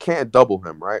game. You can't double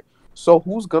him, right? So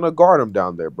who's going to guard him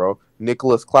down there, bro?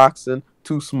 Nicholas Claxton,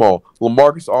 too small.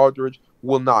 LaMarcus Aldridge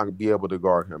will not be able to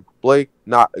guard him. Blake,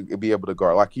 not be able to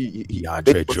guard. Like he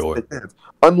Jordan.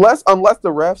 Unless the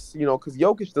refs, you know, because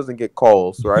Jokic doesn't get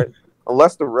calls, right?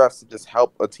 Unless the refs just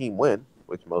help a team win,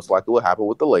 which most likely will happen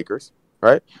with the Lakers,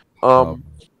 right?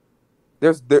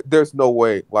 There's no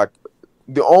way. Like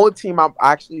the only team I'm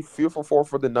actually fearful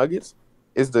for the Nuggets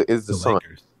is the Suns.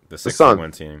 The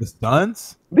 61 team. The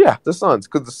Suns? Yeah, the Suns.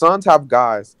 Because the Suns have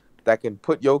guys that can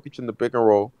put Jokic in the pick and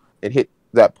roll and hit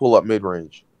that pull-up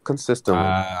mid-range consistently.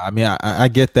 I mean, I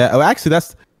get that. Oh, actually,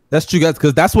 that's true, guys,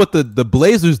 because that's what the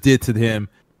Blazers did to him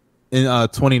in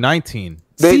 2019.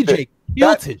 CJ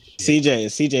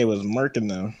was murking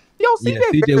them. Yo,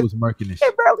 CJ was murking this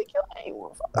shit. Barely killed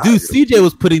anyone. Dude, CJ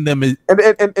was putting them in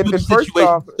first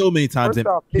off, so many times they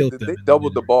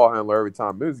doubled the ball handler every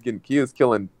time.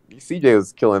 CJ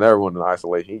was killing everyone in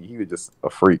isolation. He was just a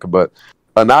freak. But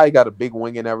Now he got a big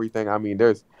wing and everything. I mean,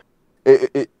 there's,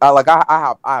 I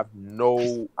have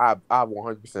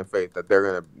 100% faith that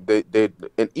they're gonna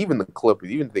and even the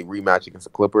Clippers, even if they rematch against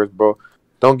the Clippers, bro.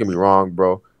 Don't get me wrong,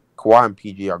 bro. Kawhi and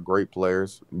PG are great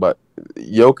players, but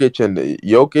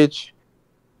Jokic,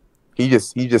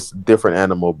 he's just different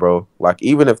animal, bro. Like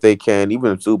even if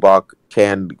Zubac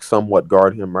can somewhat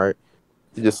guard him, right?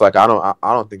 It's just like I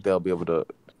don't think they'll be able to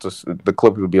the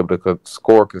Clippers will be able to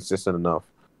score consistent enough.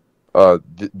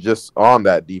 Just on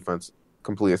that defense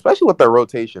completely, especially with their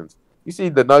rotations. You see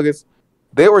the Nuggets,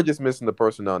 they were just missing the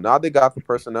personnel. Now they got the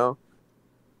personnel.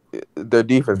 Their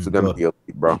defense is gonna be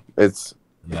elite, bro. It's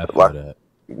like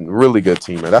really good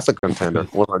team, man. That's a contender,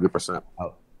 100%.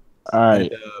 All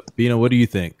right, Bino, what do you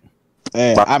think?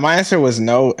 Hey, my answer was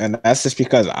no, and that's just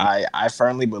because I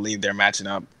firmly believe they're matching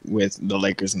up with the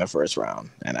Lakers in the first round,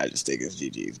 and I just think it's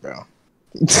GG's, bro.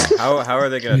 How are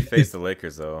they gonna face the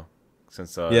Lakers though?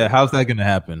 Since how's that gonna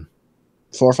happen?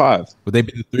 4-5. Would they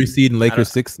be the 3 seed and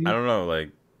Lakers 6 seed? I don't know,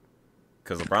 like,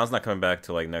 because LeBron's not coming back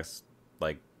till like next,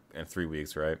 like in 3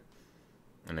 weeks, right?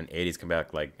 And then 80's come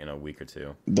back like in a week or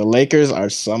two. The Lakers are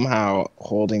somehow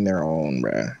holding their own,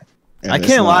 bro. I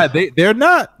can't lie, they're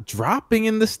not dropping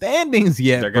in the standings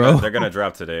yet, They're gonna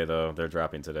drop today though. They're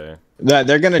dropping today.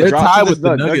 They're gonna drop to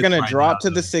the now,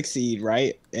 6th seed,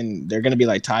 right? And they're gonna be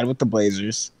like tied with the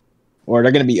Blazers, or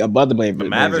they're gonna be above the Blazers. The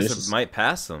Mavericks might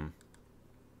pass them.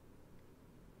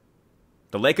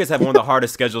 The Lakers have one of the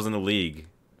hardest schedules in the league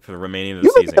for the remaining of the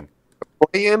season.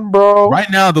 Playing, bro. Right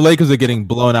now, the Lakers are getting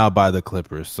blown out by the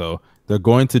Clippers, so they're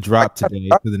going to drop today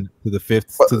to the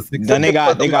 5th to the 6th. Then they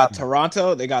got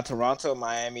Toronto. They got Toronto,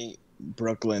 Miami,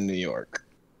 Brooklyn, New York,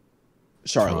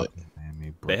 Charlotte.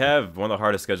 Miami, they have one of the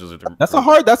hardest schedules. That's a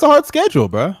hard schedule,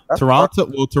 bro.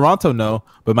 Toronto, no,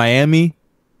 but Miami,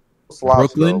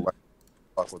 Brooklyn,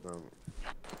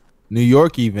 New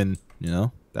York, even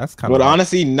that's kind of. But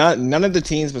honestly, none of the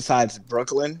teams besides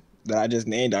Brooklyn that I just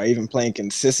named are even playing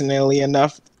consistently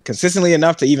enough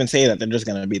to even say that they're just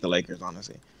gonna beat the Lakers.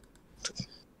 Honestly,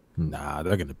 nah,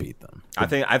 they're gonna beat them. I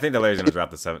think the Lakers are gonna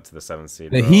drop the 7th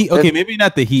seed. The Heat, okay, maybe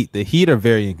not the Heat. The Heat are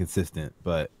very inconsistent,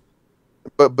 but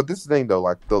this is the thing though.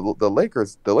 Like the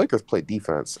Lakers play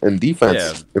defense, and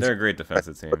defense. Yeah, they're a great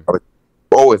defensive team.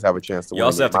 Always have a chance to win. You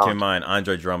also have to keep in mind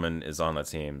Andre Drummond is on that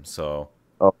team, so.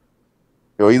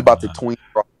 He's about to tween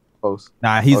post.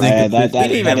 Nah, he's inconsistent. We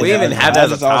didn't even have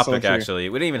that as a topic, actually.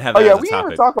 We didn't even have that as a topic. We didn't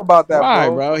even talk about that, why,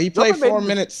 bro? He played 4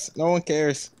 minutes. No one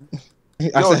cares.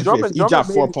 He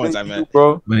dropped 4 points, I meant.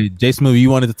 Bro. Wait, J Smooth, you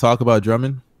wanted to talk about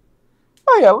Drummond?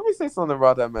 Oh, yeah, let me say something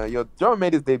about that, man. Drummond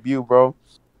made his debut, bro.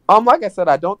 Like I said,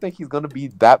 I don't think he's going to be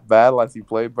that bad as he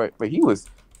played, but he was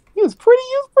pretty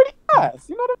fast.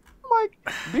 You know what I mean? Like,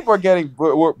 people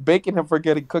we're baking him for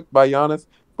getting cooked by Giannis.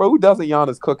 Bro, who doesn't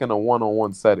Giannis cook in a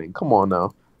one-on-one setting? Come on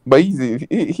now. But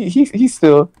he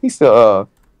still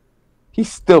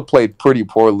played pretty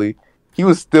poorly. He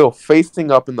was still facing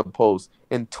up in the post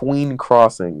and tween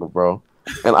crossing, bro.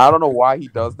 And I don't know why he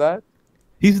does that.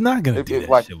 He's not gonna do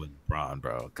that shit with LeBron,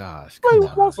 bro. Gosh, he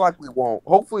most likely won't.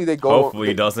 Hopefully they go. Hopefully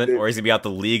he doesn't, or he's gonna be out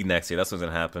the league next year. That's what's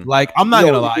gonna happen. Like I'm not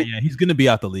gonna lie, he's gonna be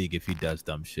out the league if he does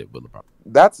dumb shit with LeBron.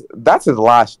 That's his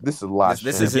last. This is last.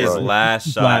 This is his last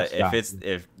shot.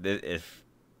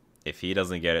 If he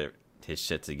doesn't get his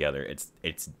shit together, it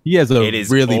is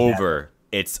over.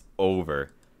 It's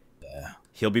over. Yeah.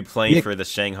 He'll be playing for the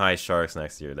Shanghai Sharks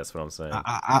next year. That's what I'm saying.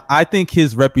 I think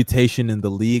his reputation in the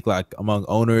league, like among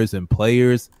owners and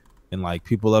players and like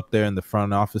people up there in the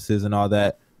front offices and all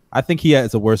that, I think he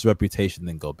has a worse reputation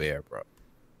than Gobert, bro.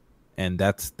 And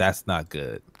that's not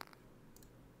good.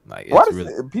 Like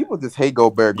people just hate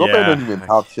Gobert. Gobert doesn't even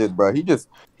talk shit, bro. He just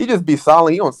be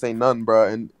silent. He don't say nothing, bro.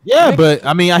 And but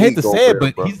I mean, I hate to say it,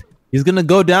 but bro, he's gonna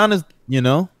go down as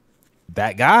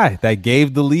that guy that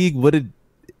gave the league what it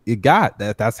got.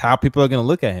 That's how people are gonna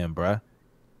look at him, bro.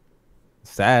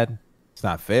 Sad. It's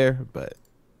not fair, but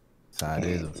it's how it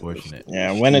is. Unfortunate.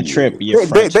 Yeah, win a trip.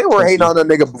 They were hating on that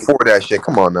nigga before that shit.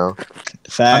 Come on now.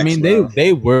 Facts, I mean,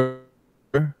 they were,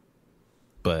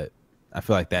 but I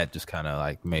feel like that just kind of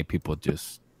like made people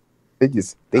just they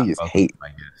just hate, I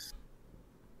guess.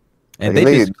 And they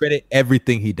discredit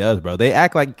everything he does, bro. They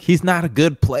act like he's not a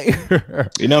good player.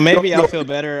 Maybe I'll feel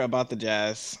better about the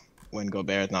Jazz when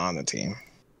Gobert's not on the team.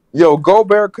 Yo,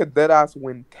 Gobert could deadass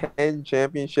win 10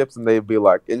 championships, and they'd be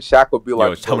like, and Shaq would be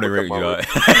like, how many rings you got?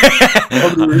 How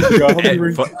many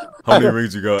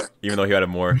rings you got? Even though he had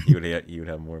more, he would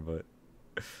have more, but.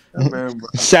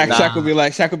 Shaq would be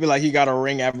like, he got a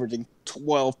ring averaging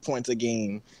 12 points a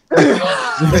game.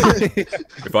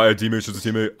 If I had teammates as a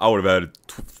teammate, I would have had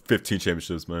 15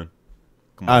 championships, man.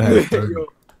 Come on.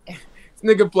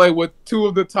 nigga played with 2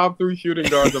 of the top 3 shooting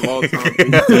guards of all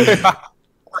time.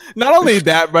 Not only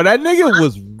that, bro, that nigga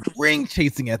was ring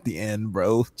chasing at the end,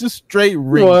 bro. Just straight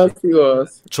ring. He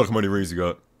was. Chuck, how many rings you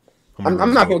got?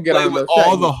 I'm not gonna get on With the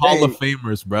all the Hall of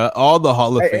Famers, bro. All the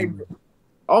Hall of Famers.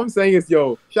 All I'm saying is,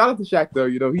 yo, shout out to Shaq though.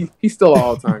 You know, he's still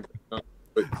all time.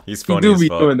 He's funny he as be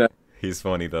fuck. doing that. He's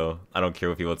funny though. I don't care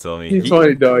what people tell me. He's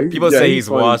funny though. People say he's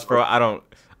funny, washed, bro.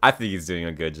 I think he's doing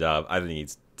a good job. I think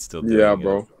he's still doing Yeah, it.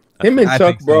 bro. Him and I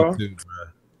Chuck, think so bro. too, bro.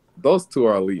 Those 2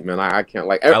 are elite, man. I can't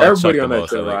like I like everybody Chuck on the that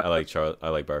most. show. I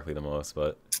like Barkley the most,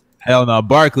 but Hell no,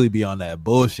 Barkley be on that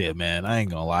bullshit, man. I ain't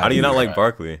gonna lie. how do you not bro. like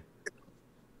Barkley?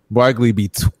 Barkley be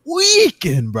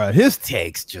tweaking, bro. His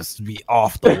takes just be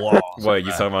off the wall. What,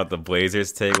 you talking about the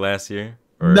Blazers take last year?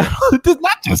 Or No, it's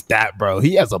not just that, bro.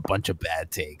 He has a bunch of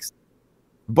bad takes.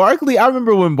 Barkley, I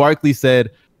remember when Barkley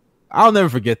said, I'll never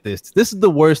forget this. This is the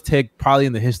worst take probably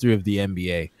in the history of the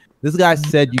NBA. This guy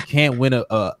said you can't win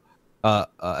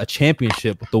a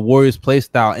championship with the Warriors play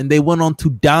style, and they went on to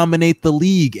dominate the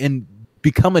league and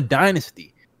become a dynasty.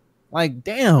 Like,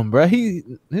 damn, bro,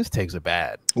 his takes are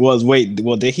bad.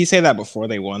 Did he say that before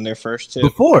they won their first chip?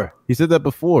 Before he said that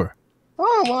before.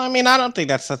 Oh well, I mean, I don't think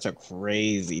that's such a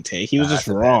crazy take. He was just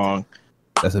that's a bad wrong.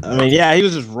 That's a I mean, yeah, he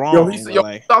was just wrong. Yo, but,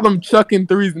 like, saw them chucking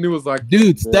threes, and it was like,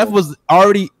 dude, bro. Steph was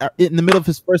already in the middle of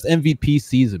his first MVP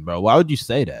season, bro. Why would you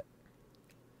say that?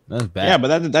 That's bad. yeah,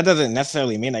 but that doesn't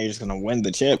necessarily mean that you're just gonna win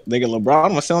the chip. Nigga,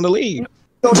 LeBron was still in the league.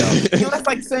 That's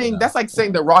like saying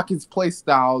the Rockets play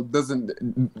style doesn't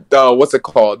what's it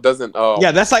called? Doesn't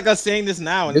Yeah, that's like us saying this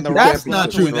now, and then the That's Rockets not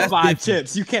won true. with That's 5 different.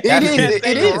 chips. You can't.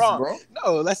 It is, wrong. bro.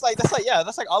 No, that's like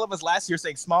all of us last year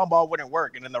saying small ball wouldn't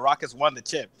work, and then the Rockets won the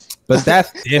chip. But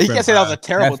that's different. You can't say that was bro. a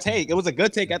terrible That's take. It was a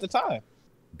good take at the time.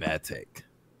 bad take.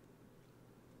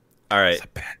 all right,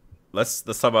 let's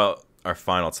talk about our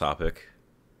final topic.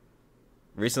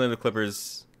 Recently, the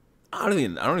Clippers. I don't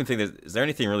even think is there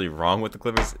anything really wrong with the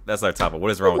Clippers? That's our topic. What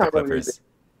is wrong with the Clippers?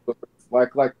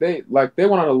 Like they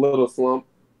went on a little slump.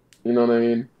 You know what I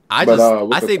mean? I But,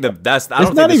 think I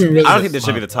don't think this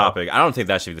should be the topic. I don't think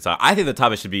that should be the topic. I think the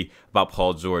topic should be about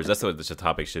Paul George. That's what the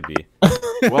topic should be.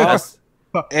 Well,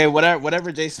 hey,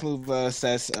 whatever Jay Smooth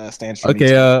says stands for.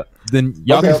 Okay, then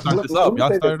y'all can start let- this let up. me Y'all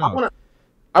say start it this. off.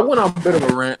 I went on a bit of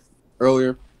a rant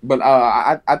earlier, but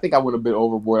I think I went a bit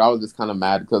overboard. I was just kind of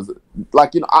mad because,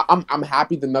 like, you know, I'm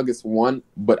happy the Nuggets won,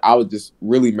 but I was just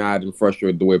really mad and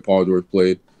frustrated the way Paul George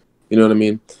played. You know what I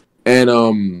mean?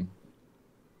 And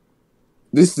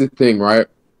this is the thing, right?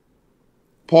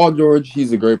 Paul George,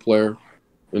 he's a great player.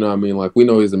 You know what I mean? Like, we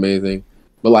know he's amazing,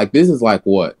 but like, this is like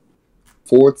what,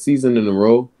 4th season in a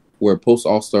row where post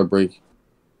All-Star break,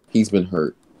 he's been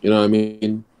hurt. You know what I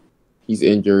mean? He's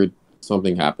injured.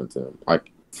 Something happened to him.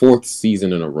 Like, 4th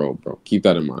season in a row, bro. Keep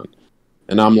that in mind.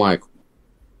 And I'm like,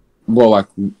 bro, like,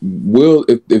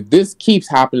 if this keeps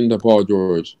happening to Paul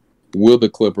George, will the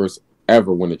Clippers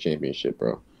ever win a championship,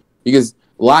 bro? Because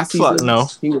last season, no.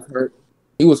 he was hurt.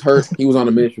 He was hurt. He was on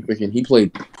a minutes restriction. He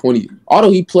played 20.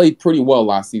 Although he played pretty well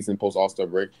last season post All-Star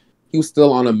break, he was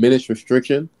still on a minutes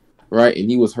restriction, right? And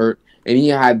he was hurt. And he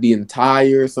had the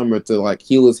entire summer to, like,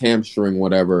 heal his hamstring,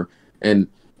 whatever, and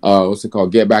what's it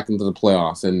called? Get back into the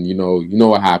playoffs. And you know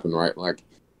what happened, right? Like,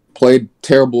 played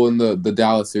terrible in the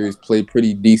Dallas series, played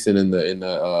pretty decent in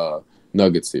the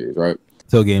Nuggets series, right?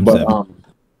 Till game 7.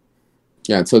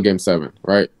 Yeah, until game 7,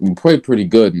 right? We played pretty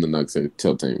good in the Nuggets series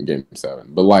till game 7.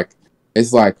 But like,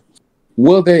 it's like,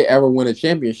 will they ever win a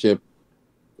championship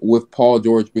with Paul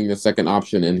George being the second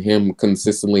option and him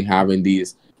consistently having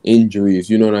these injuries?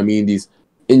 You know what I mean? These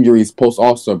injuries post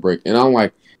All-Star break. And I'm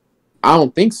like, I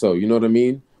don't think so. You know what I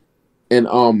mean? And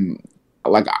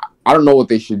like, I don't know what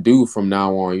they should do from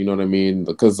now on. You know what I mean?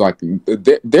 Because like,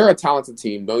 they're a talented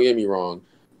team. Don't get me wrong,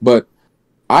 but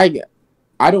I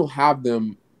don't have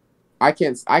them. I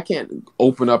can't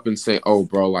open up and say, oh,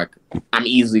 bro, like, I'm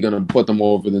easily gonna put them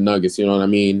over the Nuggets. You know what I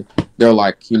mean? They're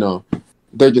like, you know,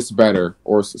 they're just better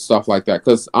or stuff like that.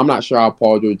 Because I'm not sure how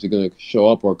Paul George is gonna show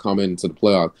up or come into the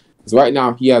playoffs. Because right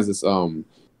now he has this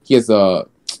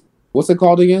what's it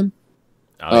called again?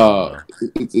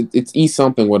 It's E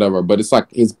something, whatever, but it's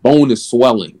like his bone is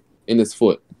swelling in his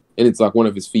foot, and it's like one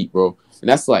of his feet, bro. And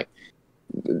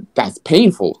that's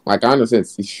painful. Like, I understand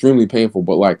it's extremely painful,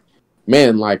 but like,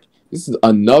 man, like, this is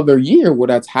another year where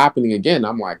that's happening again.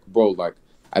 I'm like, bro, like,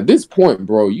 at this point,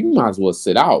 bro, you might as well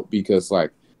sit out because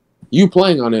like, you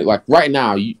playing on it like right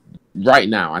now,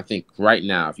 I think right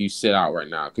now, if you sit out right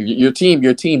now, because your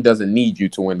team doesn't need you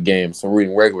to win games, so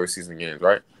reading regular season games,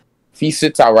 right? If he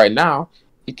sits out right now,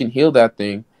 he can heal that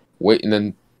thing, wait, and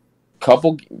then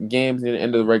couple games in the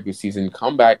end of the regular season,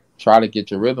 come back, try to get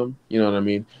your rhythm. You know what I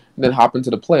mean? then hop into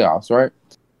the playoffs, right?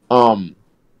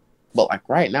 But like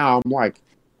right now, I'm like,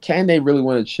 can they really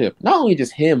win a chip? Not only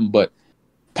just him, but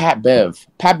Pat Bev.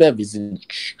 Pat Bev is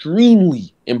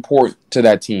extremely important to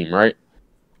that team, right?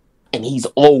 And he's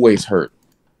always hurt.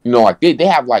 You know, like they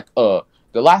have like the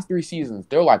last 3 seasons,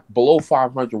 they're like below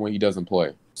 500 when he doesn't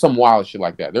play. Some wild shit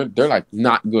like that. They're like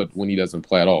not good when he doesn't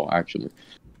play at all, actually.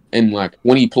 And like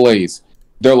when he plays,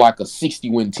 they're like a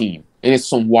 60-win team. And it's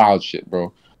some wild shit,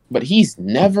 bro. But he's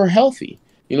never healthy.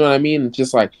 You know what I mean? It's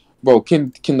just like, bro,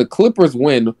 can the Clippers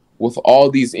win with all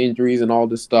these injuries and all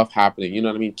this stuff happening? You know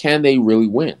what I mean? Can they really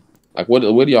win? Like, what do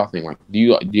y'all think? Like, do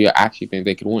you actually think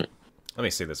they can win? Let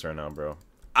me say this right now, bro.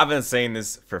 I've been saying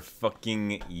this for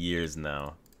fucking years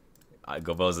now.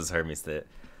 Gobos has heard me say it.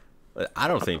 But I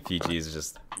don't think PG's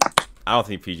just... I don't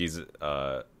think PG's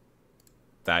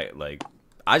that, like...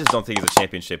 I just don't think he's a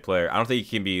championship player. I don't think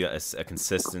he can be a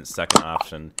consistent second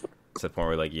option to the point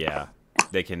where, like, yeah,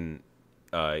 they can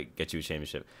get you a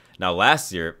championship. Now,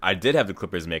 last year, I did have the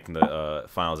Clippers making the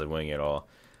finals and winning it all.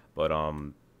 But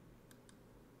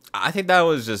I think that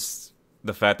was just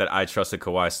the fact that I trusted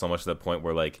Kawhi so much to the point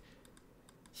where, like,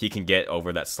 he can get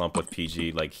over that slump with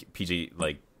PG. Like, PG,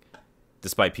 like,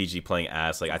 despite PG playing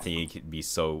ass, like, I think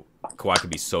Kawhi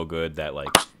could be so good that, like,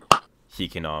 he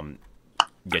can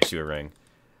get you a ring.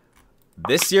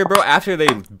 This year, bro, after they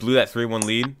blew that 3-1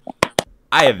 lead,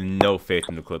 I have no faith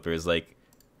in the Clippers. Like,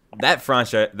 that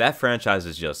franchise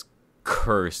is just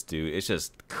cursed, dude. It's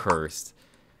just cursed.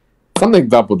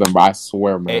 Something's up with them, bro. I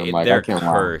swear, man. Like, they're I can't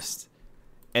cursed.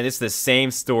 And it's the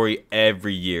same story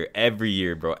every year,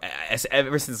 bro.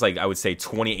 Ever since, like, I would say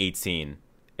 2018,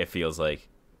 it feels like.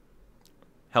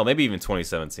 Hell, maybe even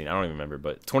 2017. I don't even remember,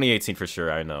 but 2018 for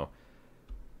sure, I know.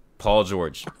 Paul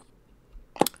George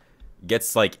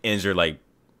gets, like, injured, like,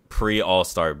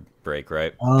 pre-All-Star break,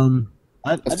 right? Oh,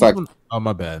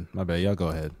 my bad. Y'all go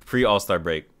ahead. Pre-All-Star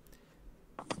break.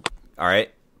 All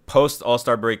right.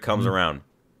 Post-All-Star break comes around.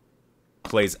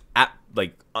 Plays at,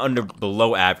 like,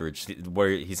 below average, where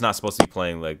he's not supposed to be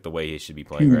playing, like, the way he should be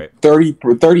playing, right?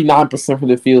 39% from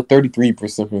the field,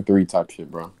 33% from 3 type shit,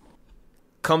 bro.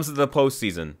 Comes to the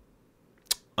postseason.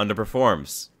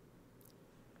 Underperforms.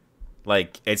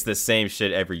 Like, it's the same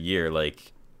shit every year.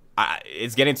 Like,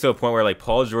 it's getting to a point where, like,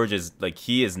 Paul George is, like,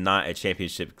 he is not a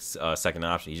championship second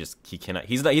option. He cannot.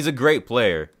 He's a great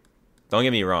player. Don't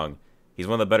get me wrong. He's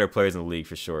one of the better players in the league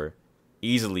for sure.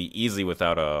 Easily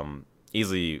without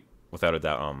a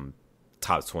doubt,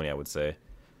 top 20, I would say.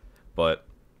 But,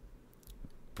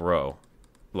 bro,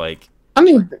 like, I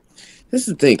mean, this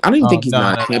is the thing. I don't even think he's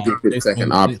not a championship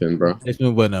second option, bro.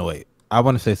 Wait. I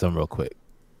want to say something real quick.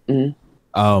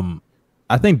 Mm-hmm.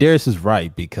 I think Darius is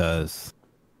right because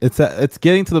it's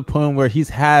getting to the point where he's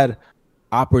had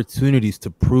opportunities to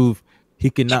prove he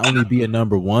can not only be a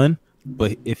number 1,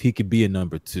 but if he could be a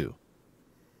number 2.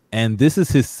 And this is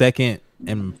his second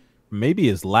and maybe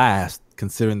his last,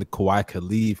 considering the Kawhi could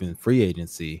leave in free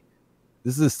agency.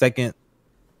 This is his second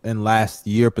and last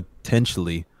year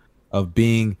potentially of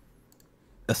being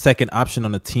a second option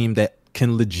on a team that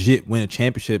can legit win a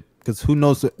championship, because who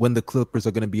knows when the Clippers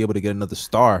are going to be able to get another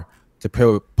star to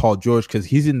pair with Paul George, because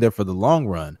he's in there for the long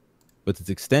run with his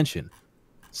extension.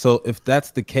 So if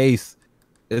that's the case,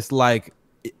 it's like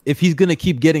if he's going to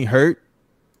keep getting hurt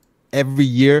every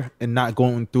year and not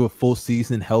going through a full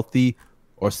season healthy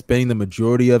or spending the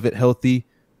majority of it healthy,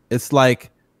 it's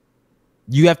like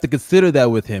you have to consider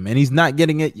that with him. And he's not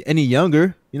getting it any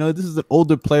younger. You know, this is an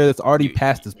older player that's already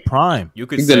past his prime. You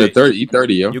could He's say, in the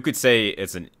 30, yo. You could say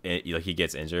it's like he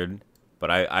gets injured, but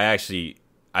I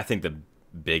think the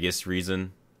biggest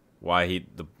reason why he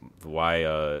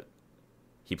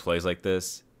plays like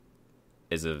this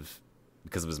is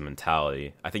because of his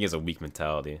mentality. I think he has a weak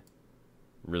mentality.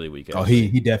 Really weak. Actually. Oh,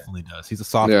 he definitely does. He's a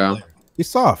soft player. He's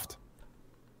soft.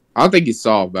 I don't think he's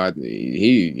soft, but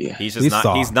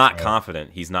he's not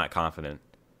confident. He's not confident.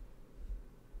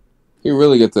 He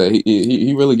really gets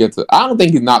he really gets it. I don't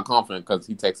think he's not confident because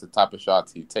he takes the type of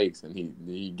shots he takes and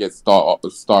he gets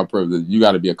star privilege. You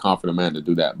got to be a confident man to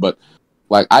do that. But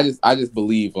like I just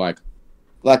believe like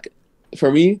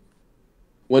for me,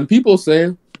 when people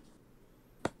say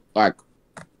like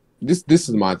this is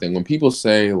my thing. When people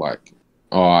say like,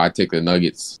 oh, I take the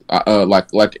Nuggets,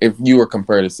 like if you were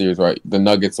comparing the series, right, the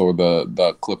Nuggets or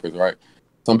the Clippers, right?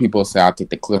 Some people say I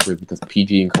take the Clippers because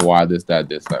PG and Kawhi, this,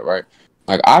 that, right?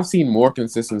 Like I've seen more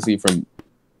consistency from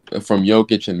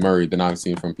Jokic and Murray than I've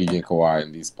seen from PG and Kawhi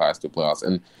in these past 2 playoffs,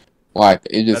 and like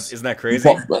it just isn't that crazy?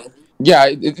 Yeah,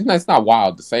 it's not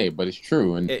wild to say, but it's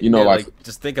true, and like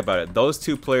just think about it. Those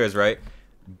 2 players, right?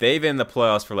 They've been in the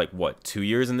playoffs for like what 2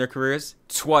 years in their careers,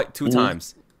 two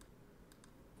times.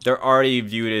 they're already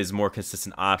viewed as more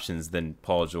consistent options than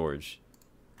Paul George.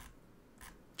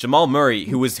 Jamal Murray,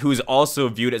 who's also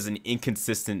viewed as an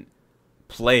inconsistent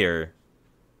player,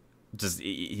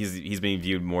 he's being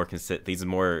viewed more consistent. He's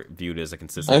more viewed as a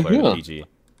consistent player than PG.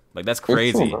 Like that's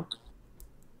crazy. True,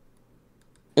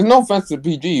 it's no offense to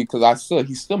PG because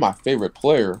he's still my favorite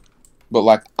player, but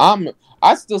like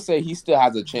I still say he still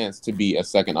has a chance to be a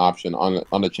second option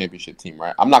on the championship team,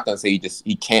 right? I'm not gonna say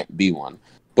he can't be one,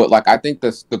 but like I think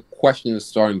the question is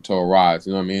starting to arise.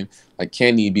 You know what I mean? Like,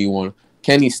 can he be one?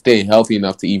 Can he stay healthy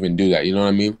enough to even do that? You know what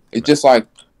I mean? It's just like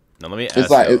now. Let me ask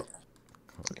you.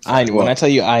 When I tell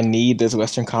you I need this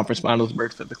Western Conference Finals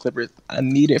berth for the Clippers, I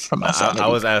need it for myself. I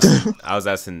was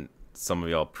asking some of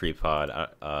y'all pre-pod,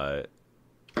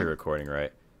 pre-recording,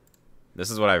 right? This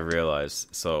is what I realized.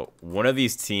 So one of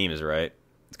these teams, right?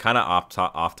 It's kind of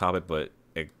off topic, but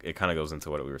it kind of goes into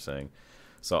what we were saying.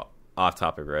 So off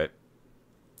topic, right?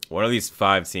 One of these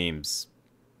 5 teams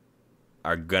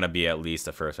are gonna be at least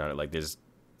a first round. Like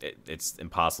it's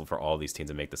impossible for all these teams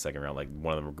to make the second round. Like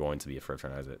one of them are going to be a first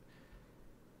round exit.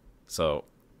 So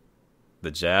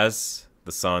the Jazz,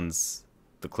 the Suns,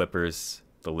 the Clippers,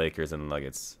 the Lakers, and the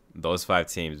Nuggets. Those 5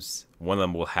 teams, one of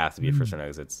them will have to be a first round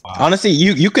exits. Honestly,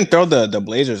 you can throw the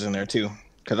Blazers in there too,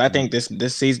 because I think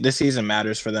this season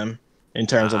matters for them in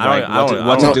terms of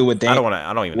what to do with Dame.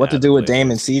 What to do with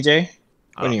Dame and CJ.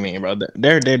 What do you mean, bro?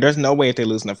 There's no way if they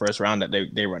lose in the first round that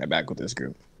they run it back with this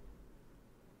group.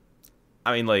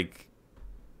 I mean, like,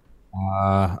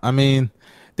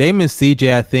 Dame and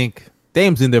CJ. I think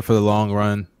Dame's in there for the long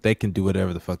run. They can do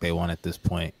whatever the fuck they want at this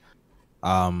point.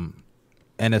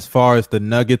 And as far as the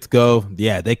Nuggets go,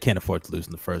 yeah, they can't afford to lose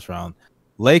in the first round.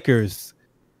 Lakers,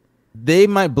 they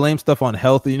might blame stuff on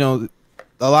health. You know,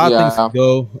 a lot of things can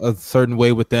go a certain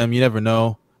way with them. You never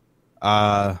know.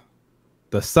 The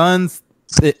Suns,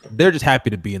 they're just happy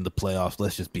to be in the playoffs.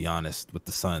 Let's just be honest with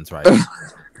the Suns, right?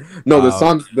 No,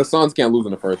 the Suns can't lose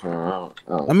in the first round.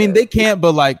 I mean, they can't,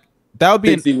 but like that would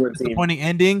be a disappointing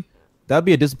ending. That would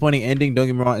be a disappointing ending. Don't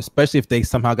get me wrong, especially if they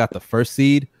somehow got the first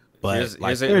seed. But who's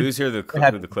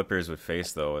the Clippers would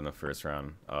face though in the first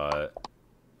round? Let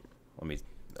me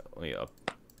up.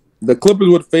 The Clippers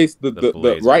would face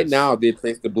the right now. They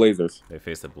face the Blazers. They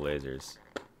face the Blazers.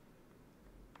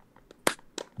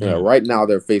 Yeah, right now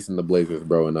they're facing the Blazers,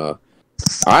 bro. And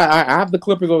I have the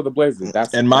Clippers over the Blazers.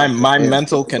 My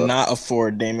mental cannot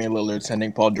afford Damian Lillard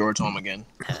sending Paul George home again.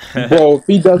 Bro, if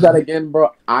he does that again,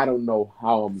 bro, I don't know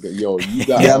how I'm gonna. Yo, you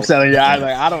got. Yeah, I'm telling you,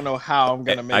 I don't know how I'm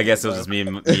gonna make. I guess it was just me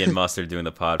and Mustard doing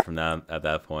the pod from now at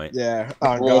that point. Yeah.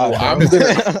 Oh God.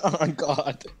 Oh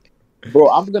God. Bro,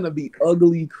 I'm gonna be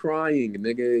ugly crying,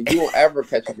 nigga. You won't ever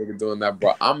catch a nigga doing that,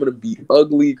 bro. I'm gonna be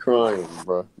ugly crying,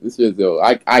 bro. This is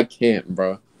I can't,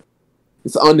 bro.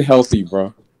 It's unhealthy,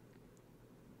 bro.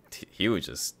 He would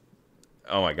just,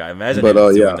 oh my god! Imagine him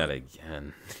doing that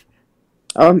again.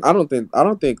 I don't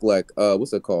think like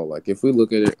what's it called? Like if we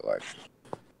look at it like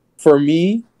for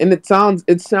me, and it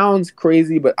sounds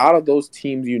crazy, but out of those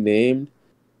teams you named,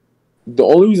 the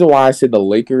only reason why I said the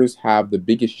Lakers have the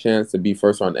biggest chance to be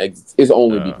first round exits is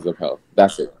only because of health.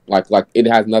 That's it. Like it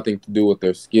has nothing to do with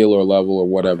their skill or level or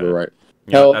whatever, right?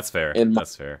 Health, that's fair.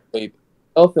 That's fair.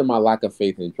 Health and my lack of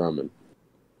faith in Drummond.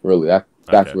 Really,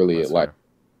 that's really it. Fair.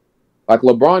 Like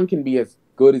LeBron can be as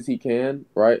good as he can,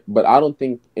 right? But I don't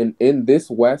think in this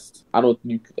West, I don't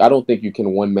think you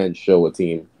can one man show a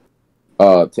team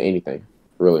to anything,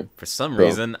 really. For some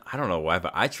reason, I don't know why,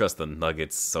 but I trust the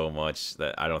Nuggets so much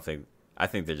that I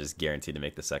think they're just guaranteed to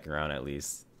make the second round at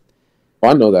least. Oh,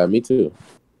 I know that. Me too.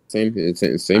 Same.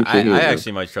 I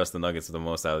actually might trust the Nuggets the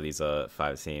most out of these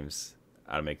 5 teams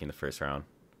out of making the first round.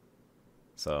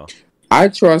 So I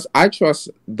trust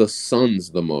the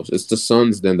Suns the most. It's the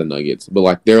Suns then the Nuggets, but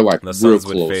like they're like the Suns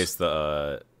real close. Would face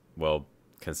the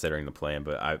considering the plan,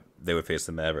 but they would face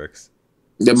the Mavericks.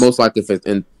 They're most likely face,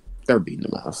 and they're beating the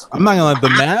Mavs. I'm not gonna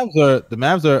lie. The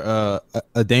Mavs are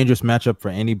a dangerous matchup for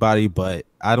anybody, but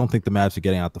I don't think the Mavs are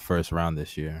getting out the first round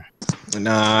this year.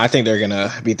 Nah, I think they're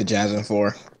gonna beat the Jazz in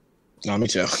 4. No, me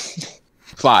too.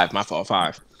 5. My fault.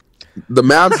 5. The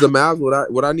Mavs.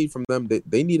 What I need from them,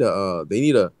 they need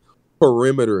a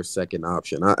perimeter second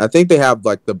option. I think they have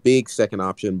like the big second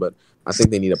option, but I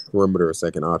think they need a perimeter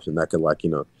second option that could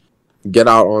get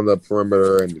out on the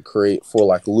perimeter and create for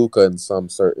like Luka in some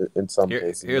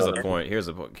cases. Here's a point.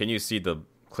 Can you see the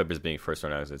Clippers being first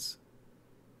round exits?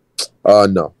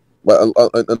 No. But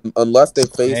unless they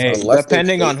face,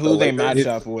 depending on who they match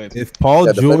up with. If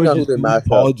Paul George is doing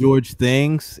Paul George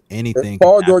things, anything. If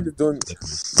Paul George is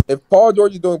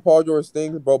doing Paul George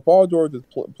things, bro, Paul George is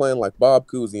playing like Bob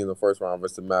Cousy in the first round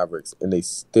versus the Mavericks, and they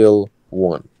still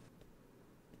won.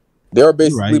 They're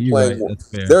basically You're playing. right. That's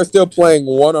fair. They're still playing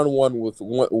 1-on-1 with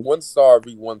one star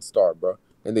v 1 star, bro,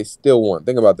 and they still won.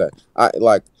 Think about that. I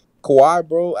like Kawhi,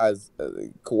 bro.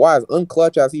 Kawhi as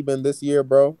unclutch as he been this year,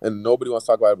 bro, and nobody wants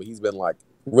to talk about it, but he's been like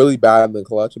really bad in the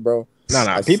clutch, bro.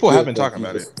 No. People have been talking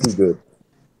about it. Too good.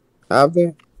 Have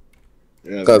they?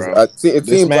 Because it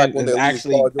seems like when is they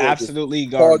actually lose, absolutely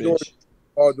garbage.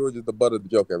 Paul George is the butt of the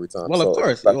joke every time. Well, of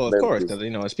course, because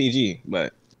it's PG,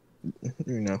 but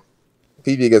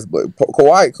PG gets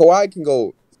Kawhi can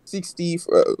go 60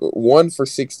 1 for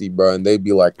 60, bro, and they'd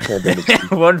be like pandemic.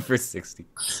 1 for 60.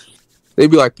 They'd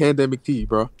be like pandemic T,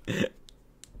 bro.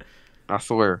 I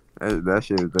swear that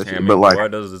shit. I mean, but like,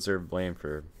 Kawhi does deserve blame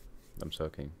for them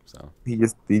choking. So he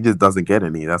just doesn't get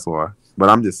any. That's why. But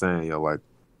I'm just saying, yo, like,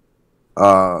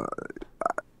 I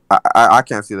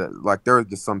can't see that. Like, there are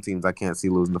just some teams I can't see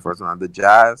losing the first round. The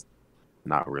Jazz,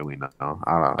 not really. No, I don't.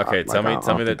 Okay, tell me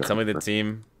the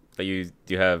team that you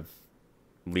have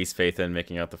least faith in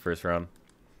making out the first round.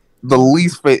 The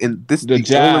least faith in this. The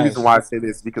Jazz. only reason why I say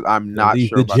this is because I'm not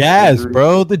sure the about Jazz,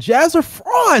 bro. The Jazz are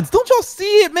frauds. Don't y'all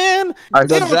see it, man? The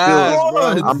Jazz,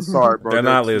 bro. I'm sorry, bro. They're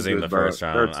not losing good, the bro. first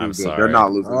round. They're too I'm good. sorry. They're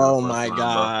not losing. Oh the first my round,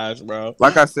 gosh, bro.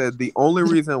 Like I said, the only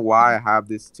reason why I have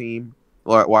this team,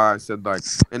 like why I said like,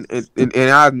 and it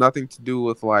has nothing to do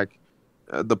with like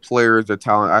the players, their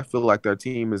talent. I feel like their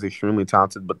team is extremely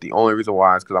talented, but the only reason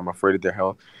why is because I'm afraid of their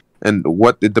health. And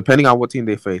depending on what team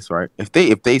they face, right? If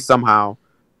they somehow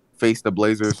face the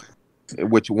Blazers,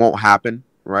 which won't happen,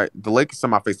 right? The Lakers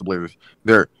somehow face the Blazers,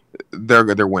 they're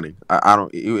winning. I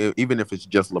don't even if it's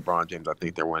just LeBron James, I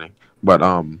think they're winning. But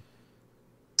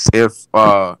if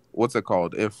what's it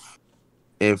called? If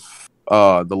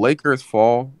the Lakers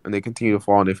fall and they continue to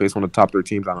fall and they face one of the top 3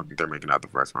 teams, I don't think they're making out the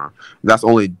first round. That's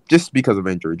only just because of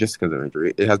injury.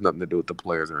 It has nothing to do with the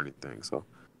players or anything. So,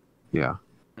 yeah.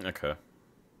 Okay.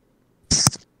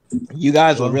 You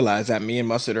guys will realize that me and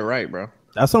Mustard are right, bro.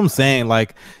 That's what I'm saying.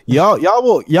 Like y'all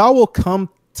will come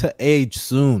to age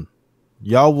soon.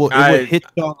 It will hit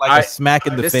y'all like a smack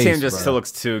in the face. This team just bro. still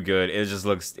looks too good. It just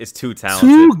looks it's too talented.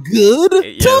 Too good?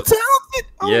 Yeah. Too talented?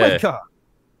 Oh my god.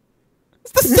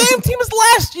 It's the same team as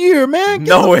last year, man.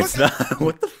 No, it's not.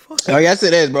 What the fuck? Oh, yes,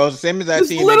 it is, bro. It's the same as that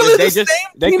team.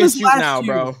 They can shoot now,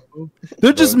 bro.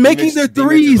 They're just making their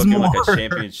threes more. Like a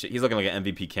championship. He's looking like an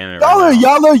MVP candidate.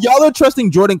 Right y'all are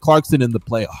trusting Jordan Clarkson in the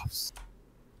playoffs,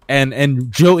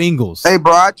 and Joe Ingles. Hey,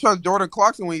 bro, I trust Jordan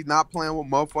Clarkson when he's not playing with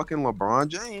motherfucking LeBron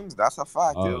James. That's a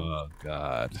fact, dude. Oh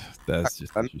god, that's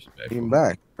just disrespectful. Came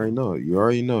back. You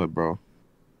already know it, bro.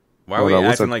 Why are we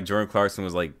acting like Jordan Clarkson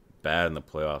was like bad in the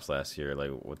playoffs last year?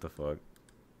 Like, what the fuck?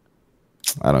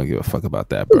 I don't give a fuck about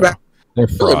that, bro. They're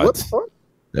frauds.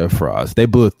 They're frauds. They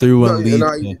blew a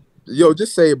 3-1 lead. Yo,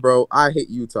 just say it, bro. I hate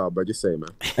Utah, bro. Just say it, man.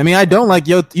 I mean, I don't like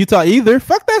Utah either.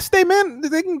 Fuck that state, man.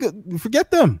 They can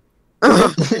forget them.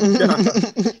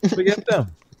 Forget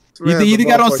them. You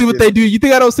think I don't see what they do? You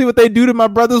think I don't see what they do to my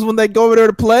brothers when they go over there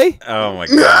to play? Oh my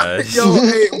god. Yo,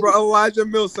 hey, bro, Elijah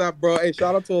Millsap, bro. Hey,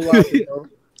 shout out to Elijah, bro.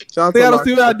 I don't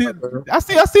see what I do. I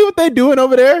see what they're doing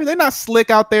over there. They're not slick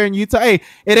out there in Utah. Hey,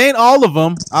 it ain't all of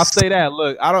them. I'll say that.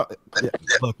 Look,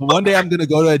 look. One day I'm gonna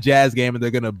go to a Jazz game and they're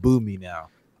gonna boo me now,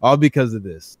 all because of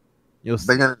this. They're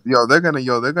gonna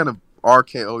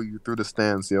RKO you through the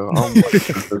stands, yo. Oh my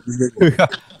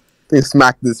they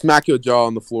smack your jaw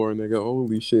on the floor and they go,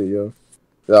 holy shit, yo.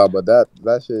 Yeah, but that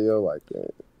shit, yo, like,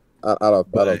 I don't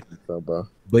think so, bro.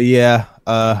 But yeah,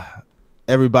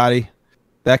 everybody.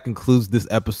 That concludes this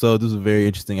episode. This is a very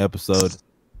interesting episode.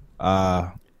 Do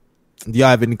y'all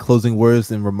have any closing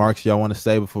words and remarks y'all want to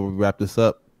say before we wrap this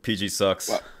up? PG sucks.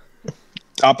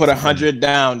 I'll put 100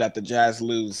 down that the Jazz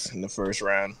lose in the first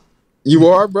round. You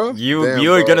are, bro.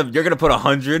 You're gonna put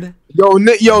 100. Yo,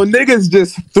 niggas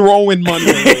just throwing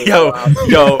money. yo.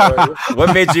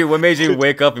 What made you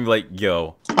wake up and be like,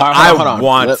 yo, right, hold on. I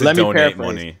want to let me donate paraphrase.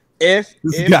 money. If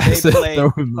they play,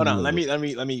 hold on. Money.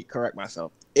 Let me correct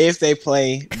myself. If they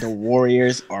play the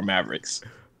Warriors or Mavericks,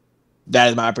 that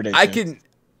is my prediction.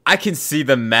 I can see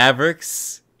the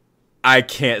Mavericks. I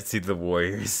can't see the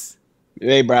Warriors.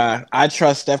 Hey, bro, I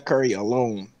trust Steph Curry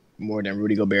alone more than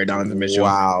Rudy Gobert, Donovan Mitchell.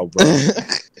 Wow, bro.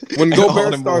 When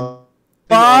Gobert starts,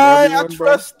 I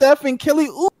trust Steph and Kelly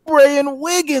Oubre and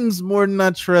Wiggins more than I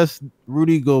trust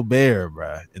Rudy Gobert,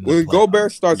 bro. When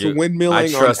Gobert starts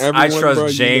windmilling on everyone, I trust bro,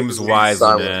 James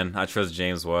Wiseman, man. I trust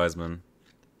James Wiseman.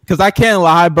 Because I can't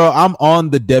lie, bro. I'm on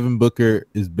the Devin Booker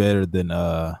is better than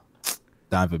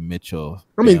Donovan Mitchell.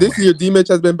 I mean, this year D-Mitch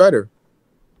has been better.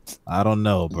 I don't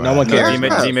know, bro. No one cares.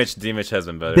 D-Mitch has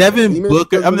been better. Devin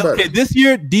Booker. I mean, okay, this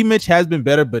year D-Mitch has been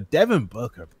better, but Devin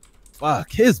Booker,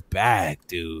 fuck his bag,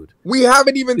 dude. We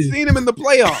haven't even seen him in the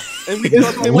playoffs. And we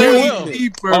It's trust him way will.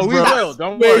 deeper, Oh, we bro. will.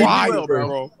 Don't worry, Why, we will,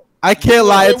 bro. I can't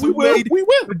lie. It's we will. way. We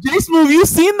will. J Smooth, you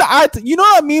seen the eye? You know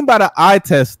what I mean by the eye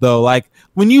test, though. Like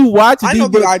when you watch I know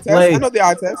the eye D-Book test. play, I know the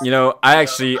eye test. You know, I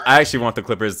actually want the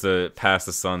Clippers to pass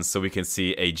the Suns so we can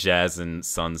see a Jazz and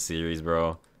Suns series,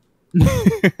 bro.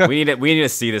 we need to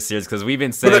see this series because we've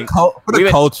been saying for the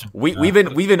culture. we've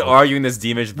been arguing this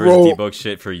D-Mitch versus Bro. D-Book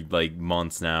shit for like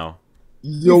months now.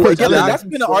 Yo, That's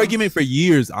been an argument for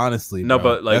years, honestly. No,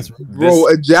 bro. but like, That's- bro,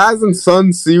 a Jazz and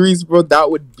Suns series, bro, that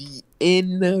would be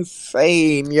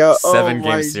insane, yo.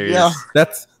 7-game series. God.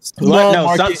 that's What? No,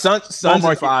 market- Suns in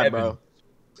market 5, heaven. bro.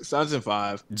 Suns in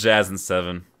 5. Jazz and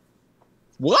 7.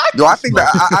 What? Yo, I think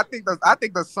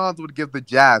the Suns would give the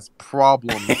Jazz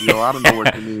problems, yo. I don't know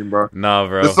what you mean, bro. Nah,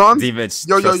 bro. The Suns? D-Mitch,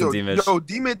 Yo, trusting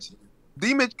D-Mitch.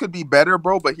 D-Mitch could be better,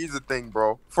 bro, but here's the thing,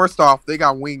 bro. First off, they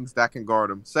got wings that can guard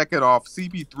him. Second off,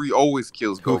 CP3 always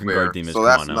kills Who can guard Gobert, D-Mitch? so Come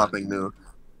that's on now. nothing new.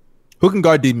 Who can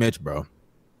guard D Mitch, bro?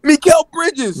 Mikael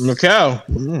Bridges. Mikal.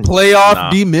 Playoff Nah.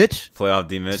 D Mitch. Playoff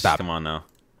D-Mitch. Stop. Come on now.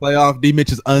 Playoff D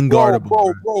Mitch is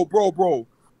unguardable. Bro.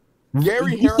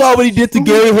 Gary You Harris. saw what he did to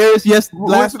Gary Harris Listen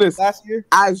to this. last year.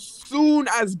 As soon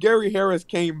as Gary Harris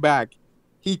came back,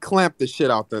 he clamped the shit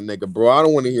out that nigga, bro. I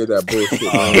don't want to hear that bullshit.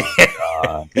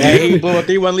 Man. Yeah, he blew a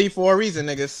 3-1 lead for a reason,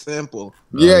 nigga. Simple.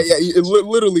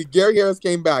 Literally, Gary Harris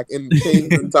came back and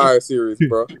changed the entire series,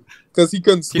 bro. Because he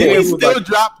couldn't score. Didn't he He was still like,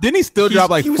 drop? Didn't he still drop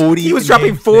like he was, 40? He was in dropping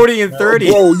games? 40 and 30.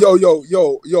 bro,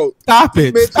 yo. Stop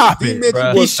it! D-Mitch- Stop D-Mitch it,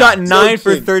 bro. He was shot 9 for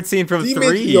joking. 13 from D-Mitch,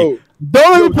 3. yo,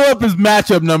 Don't let me pull up his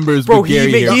matchup numbers, Bro, with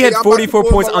Gary he Harris. had I'm about to 44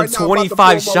 pull points him on right now. I'm about to 25 pull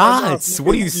him right now. shots.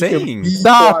 What are you He can saying? be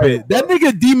Stop quiet, it! That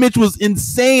nigga D Mitch was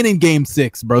insane in Game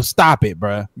 6, bro. Stop it,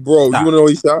 bro. Bro, Stop. you want to know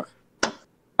he shot?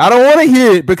 I don't want to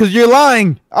hear it because you're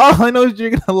lying. All I know is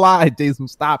you're gonna lie, Jason.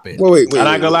 Stop it. Wait. I'm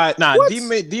not gonna lie. Nah, What?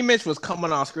 D-Mitch was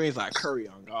coming off screens like Curry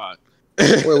on God.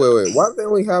 Wait. Why do they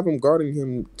only have him guarding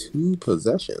him 2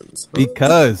 possessions? Huh?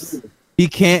 Because he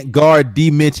can't guard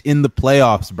D Mitch in the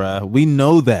playoffs, bro. We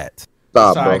know that.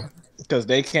 Stop, bro. Because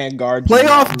they can't guard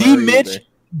Playoff D Murray Mitch. either.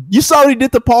 You saw what he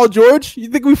did to Paul George. You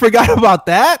think we forgot about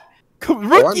that?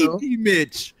 Rookie know. D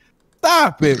Mitch.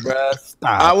 Stop it, bro.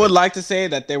 Stop. I would like to say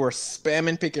that they were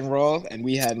spamming pick and roll, and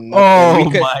we had no. Oh and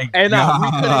we could, my and we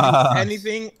couldn't gosh. do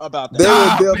anything about They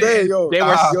that. were they They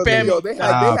stop. were spamming. They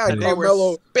had They were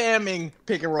Carmelo. spamming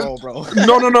pick and roll, bro.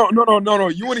 No.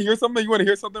 You want to hear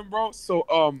something? Bro? So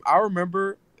I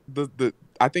remember the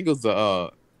I think it was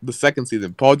the second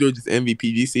season, Paul George's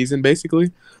MVP season,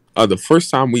 basically. The first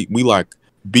time we like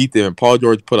beat them, Paul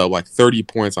George put up like 30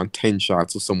 points on 10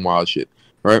 shots or some wild shit,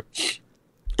 right?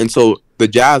 And so the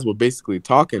Jazz were basically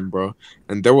talking, bro,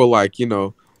 and they were like, you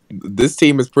know, this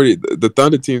team is the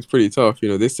Thunder team is pretty tough. You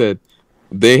know, they said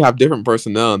they have different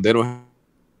personnel and they don't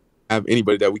have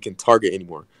anybody that we can target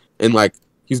anymore. And like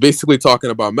he's basically talking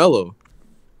about Melo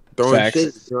throwing Facts.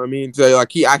 shit. You know what I mean? So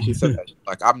like he actually said that.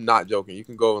 Like I'm not joking. You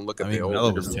can go and look at I mean, the old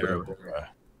Melo was interview. terrible, bro.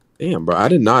 Damn, bro, I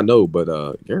did not know, but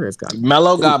Garrett's got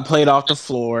Melo got played off the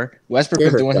floor. Westbrook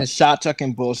was Yeah. doing his shot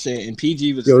chucking bullshit, and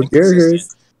PG was Yo, inconsistent.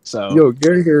 Garrett. So Yo,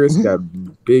 Gary Harris got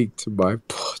baked by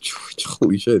Paul George.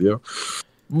 Holy shit, yo.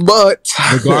 But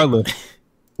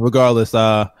regardless,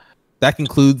 that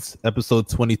concludes episode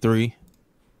 23.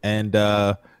 And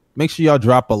make sure y'all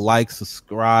drop a like,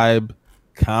 subscribe,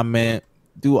 comment,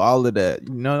 do all of that.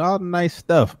 You know, all the nice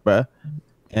stuff, bruh.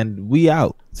 And we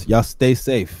out. Y'all stay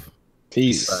safe.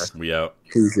 peace. We out.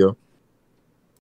 Peace, yo.